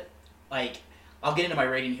love it. Like, I'll get into my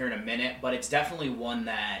rating here in a minute, but it's definitely one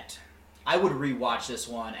that I would rewatch this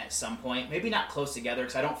one at some point. Maybe not close together,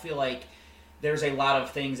 because I don't feel like there's a lot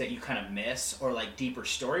of things that you kind of miss, or like deeper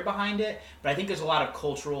story behind it. But I think there's a lot of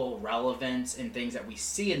cultural relevance in things that we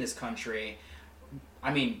see in this country.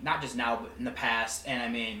 I mean, not just now, but in the past. And I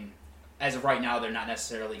mean, as of right now, they're not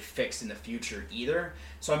necessarily fixed in the future either.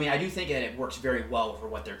 So I mean, I do think that it works very well for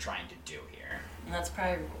what they're trying to do here. And that's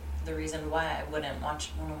probably the reason why I wouldn't want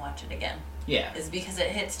to watch it again. Yeah. Is because it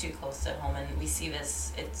hits too close to home, and we see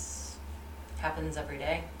this, happens every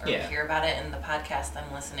day, or we hear about it, and the podcast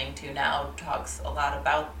I'm listening to now talks a lot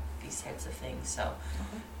about these types of things. So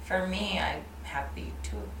for me, I'm happy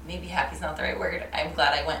to, maybe happy's not the right word, I'm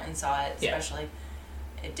glad I went and saw it, especially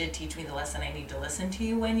it did teach me the lesson I need to listen to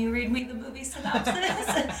you when you read me the movie synopsis.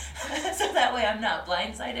 So that way I'm not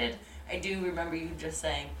blindsided. I do remember you just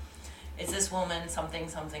saying, is this woman something,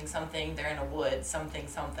 something, something, they're in a wood, something,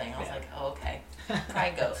 something. I was like, oh, okay.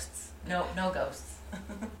 Try ghosts. No ghosts.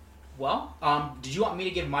 Well, did you want me to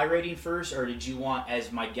give my rating first, or did you want,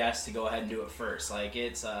 as my guest, to go ahead and do it first? Like,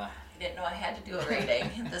 it's, I didn't know I had to do a rating.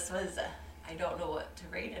 This was, I don't know what to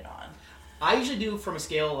rate it on. I usually do from a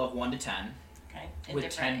scale of 1 to 10. Okay. With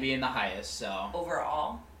 10 being the highest, so.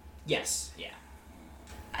 Overall? Yes, yeah.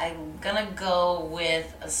 I'm gonna go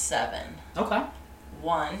with a 7. Okay.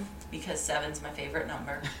 1, because 7's my favorite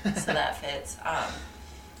number, so that fits.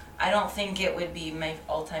 I don't think it would be my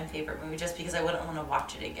all-time favorite movie just because I wouldn't want to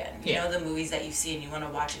watch it again. You know the movies that you see and you want to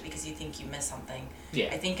watch it because you think you missed something. Yeah.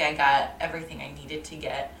 I think I got everything I needed to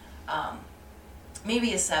get.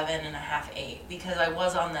 Maybe a 7.5, 8, because I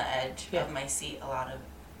was on the edge of my seat a lot of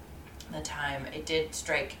the time. It did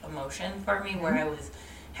strike emotion for me where I was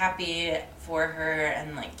happy for her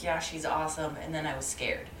and like, yeah, she's awesome, and then I was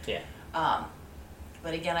scared. Yeah.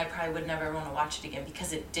 But again, I probably would never want to watch it again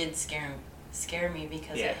because it did scare me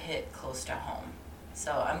because it hit close to home.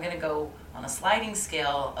 So I'm going to go on a sliding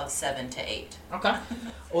scale of 7 to 8. Okay.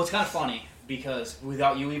 Well, it's kind of funny because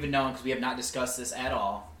without you even knowing, because we have not discussed this at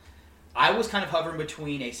all, I was kind of hovering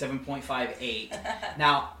between a 7.5, 8.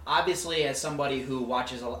 Now, obviously, as somebody who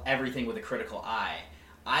watches everything with a critical eye,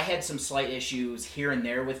 I had some slight issues here and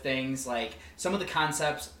there with things. Like, some of the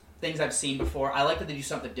concepts, things I've seen before, I like that they do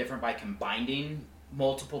something different by combining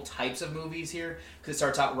multiple types of movies here. Because it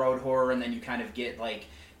starts out road horror, and then you kind of get, like,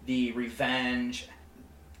 the revenge,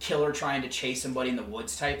 killer trying to chase somebody in the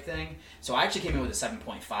woods type thing. So I actually came in with a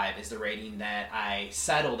 7.5 is the rating that I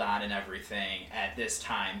settled on and everything at this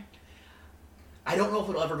time. I don't know if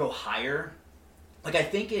it'll ever go higher. Like, I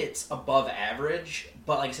think it's above average,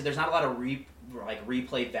 but like I said, there's not a lot of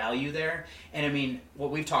replay value there. And I mean, what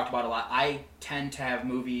we've talked about a lot, I tend to have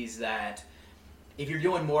movies that, if you're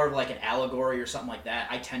doing more of like an allegory or something like that,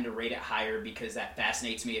 I tend to rate it higher because that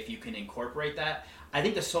fascinates me if you can incorporate that. I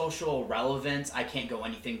think the social relevance, I can't go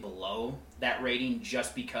anything below that rating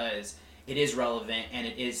just because it is relevant and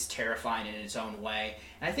it is terrifying in its own way.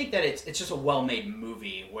 And I think that it's just a well-made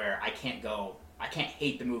movie where I can't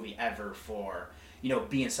hate the movie ever for,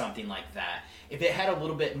 being something like that. If it had a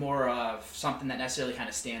little bit more of something that necessarily kind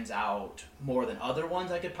of stands out more than other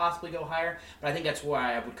ones, I could possibly go higher. But I think that's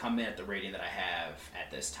why I would come in at the rating that I have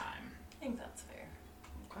at this time. I think that's fair.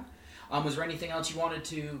 Okay. Was there anything else you wanted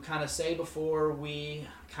to kind of say before we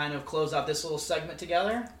kind of close out this little segment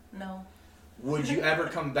together? No. Would you ever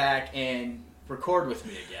come back and record with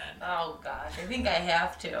me again? Oh gosh, I think I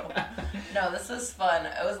have to. No, this was fun.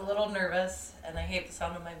 I was a little nervous, and I hate the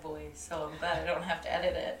sound of my voice, so I'm glad I don't have to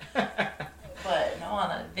edit it. But no,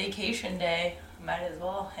 on a vacation day, I might as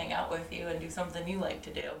well hang out with you and do something you like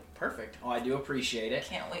to do. Perfect. Oh, I do appreciate it.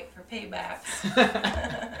 Can't wait for paybacks.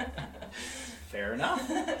 Fair enough.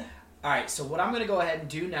 All right, so what I'm going to go ahead and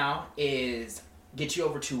do now is get you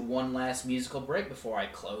over to one last musical break before I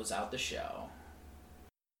close out the show.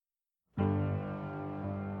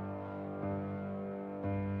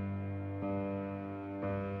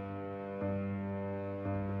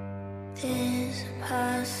 There's a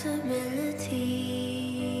possibility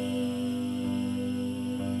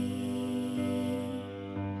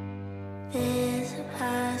There's a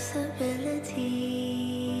possibility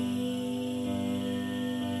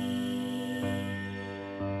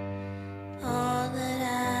All that I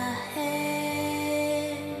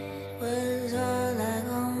had was all I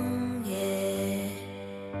gon' get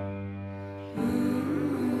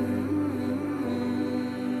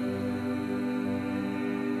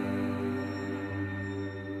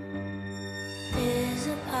There's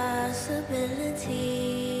a possibility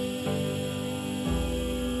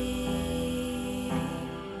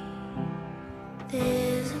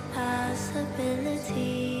There's a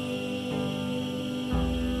possibility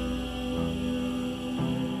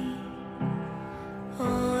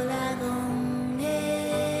All I gon' get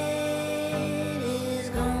is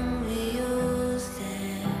gon' be yours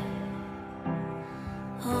there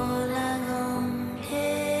All I gon'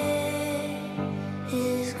 get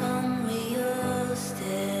is gon' be yours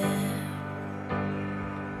there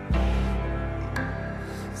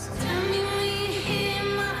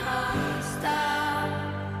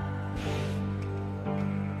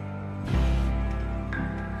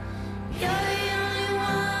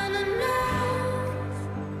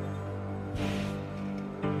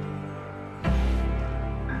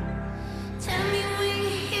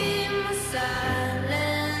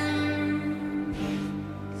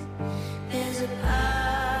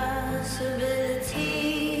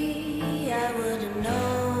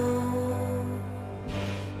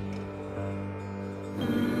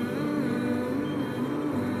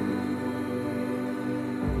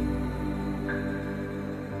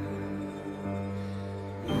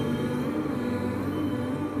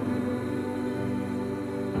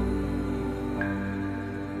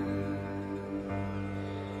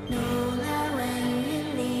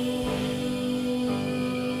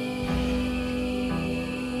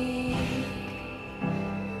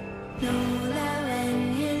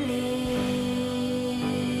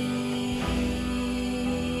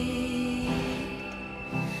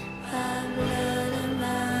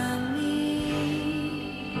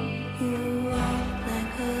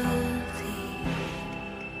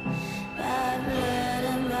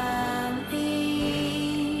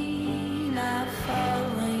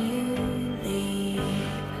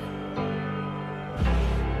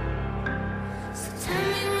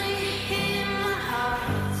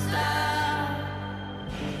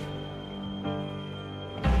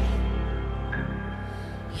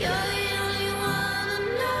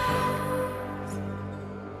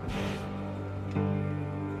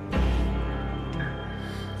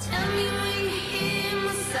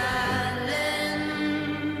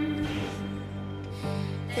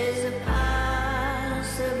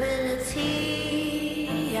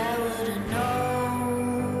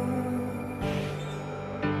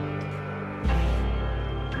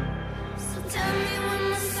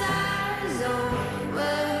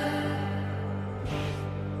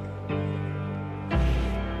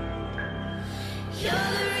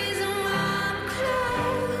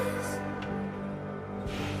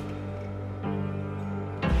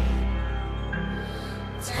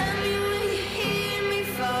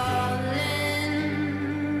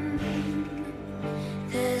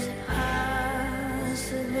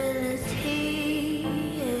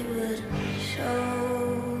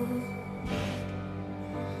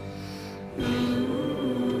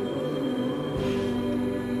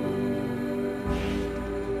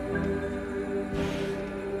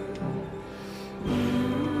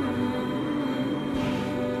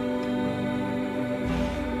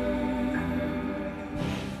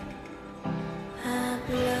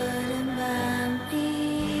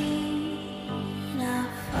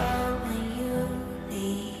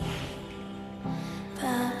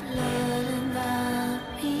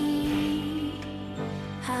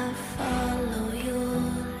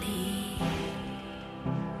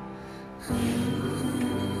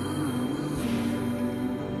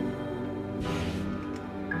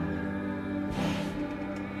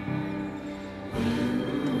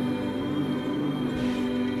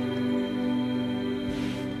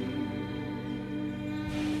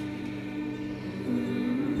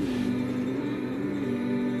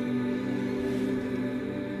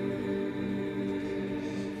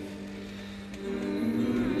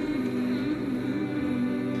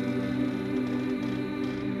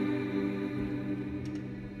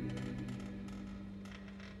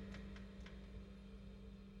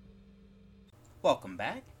Welcome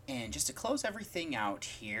back. And just to close everything out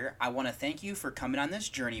here, I want to thank you for coming on this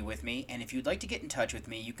journey with me. And if you'd like to get in touch with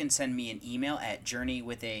me, you can send me an email at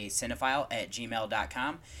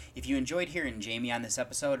journeywithacinephile@gmail.com. If you enjoyed hearing Jamie on this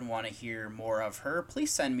episode and want to hear more of her, please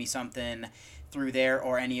send me something through there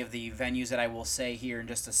or any of the venues that I will say here in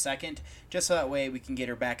just a second, just so that way we can get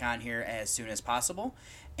her back on here as soon as possible.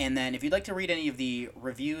 And then if you'd like to read any of the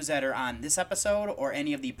reviews that are on this episode or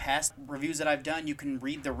any of the past reviews that I've done, you can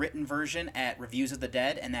read the written version at Reviews of the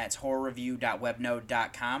Dead, and that's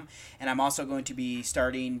horrorreview.webnode.com. And I'm also going to be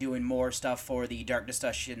starting doing more stuff for the Dark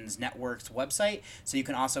Discussions Network's website, so you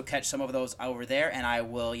can also catch some of those over there, and I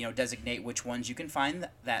will, designate which ones you can find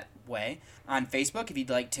that way. On Facebook, if you'd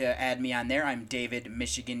like to add me on there, I'm David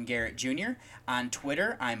Michigan Garrett Jr. On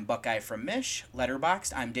Twitter, I'm Buckeye from Mich.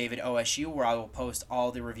 Letterboxd, I'm David OSU, where I will post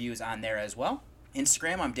all the reviews on there as well.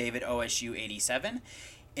 Instagram, I'm David OSU87.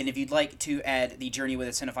 And if you'd like to add the Journey with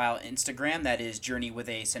a Cinephile Instagram, that is Journey with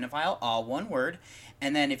a Cinephile, all one word.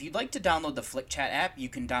 And then if you'd like to download the FlickChat app, you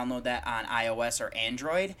can download that on iOS or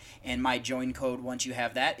Android. And my join code once you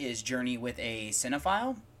have that is Journey with a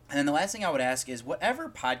Cinephile. And then the last thing I would ask is whatever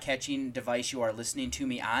podcatching device you are listening to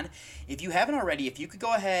me on, if you haven't already, if you could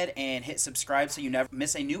go ahead and hit subscribe so you never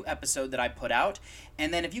miss a new episode that I put out.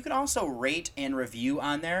 And then if you could also rate and review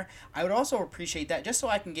on there, I would also appreciate that, just so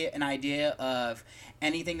I can get an idea of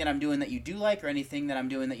anything that I'm doing that you do like or anything that I'm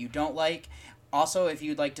doing that you don't like. Also, if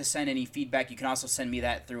you'd like to send any feedback, you can also send me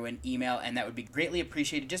that through an email, and that would be greatly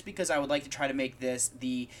appreciated, just because I would like to try to make this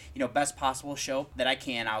the best possible show that I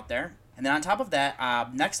can out there. And then on top of that,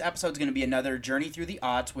 next episode is going to be another Journey Through the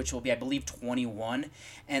Aughts, which will be, I believe, 21.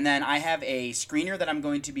 And then I have a screener that I'm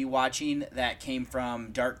going to be watching that came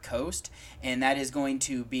from Dark Coast, and that is going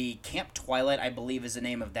to be Camp Twilight, I believe is the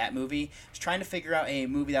name of that movie. I was trying to figure out a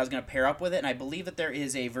movie that I was going to pair up with it, and I believe that there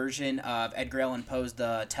is a version of Edgar Allan Poe's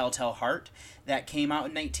The Telltale Heart that came out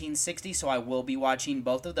in 1960, so I will be watching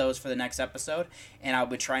both of those for the next episode, and I'll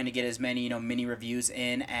be trying to get as many, mini reviews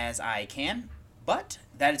in as I can. But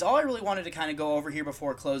that is all I really wanted to kind of go over here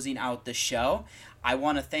before closing out the show. I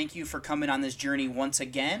want to thank you for coming on this journey once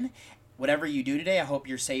again. Whatever you do today, I hope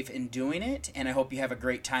you're safe in doing it, and I hope you have a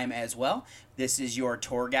great time as well. This is your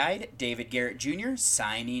tour guide, David Garrett Jr.,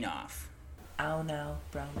 signing off. Oh no,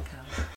 brown cow.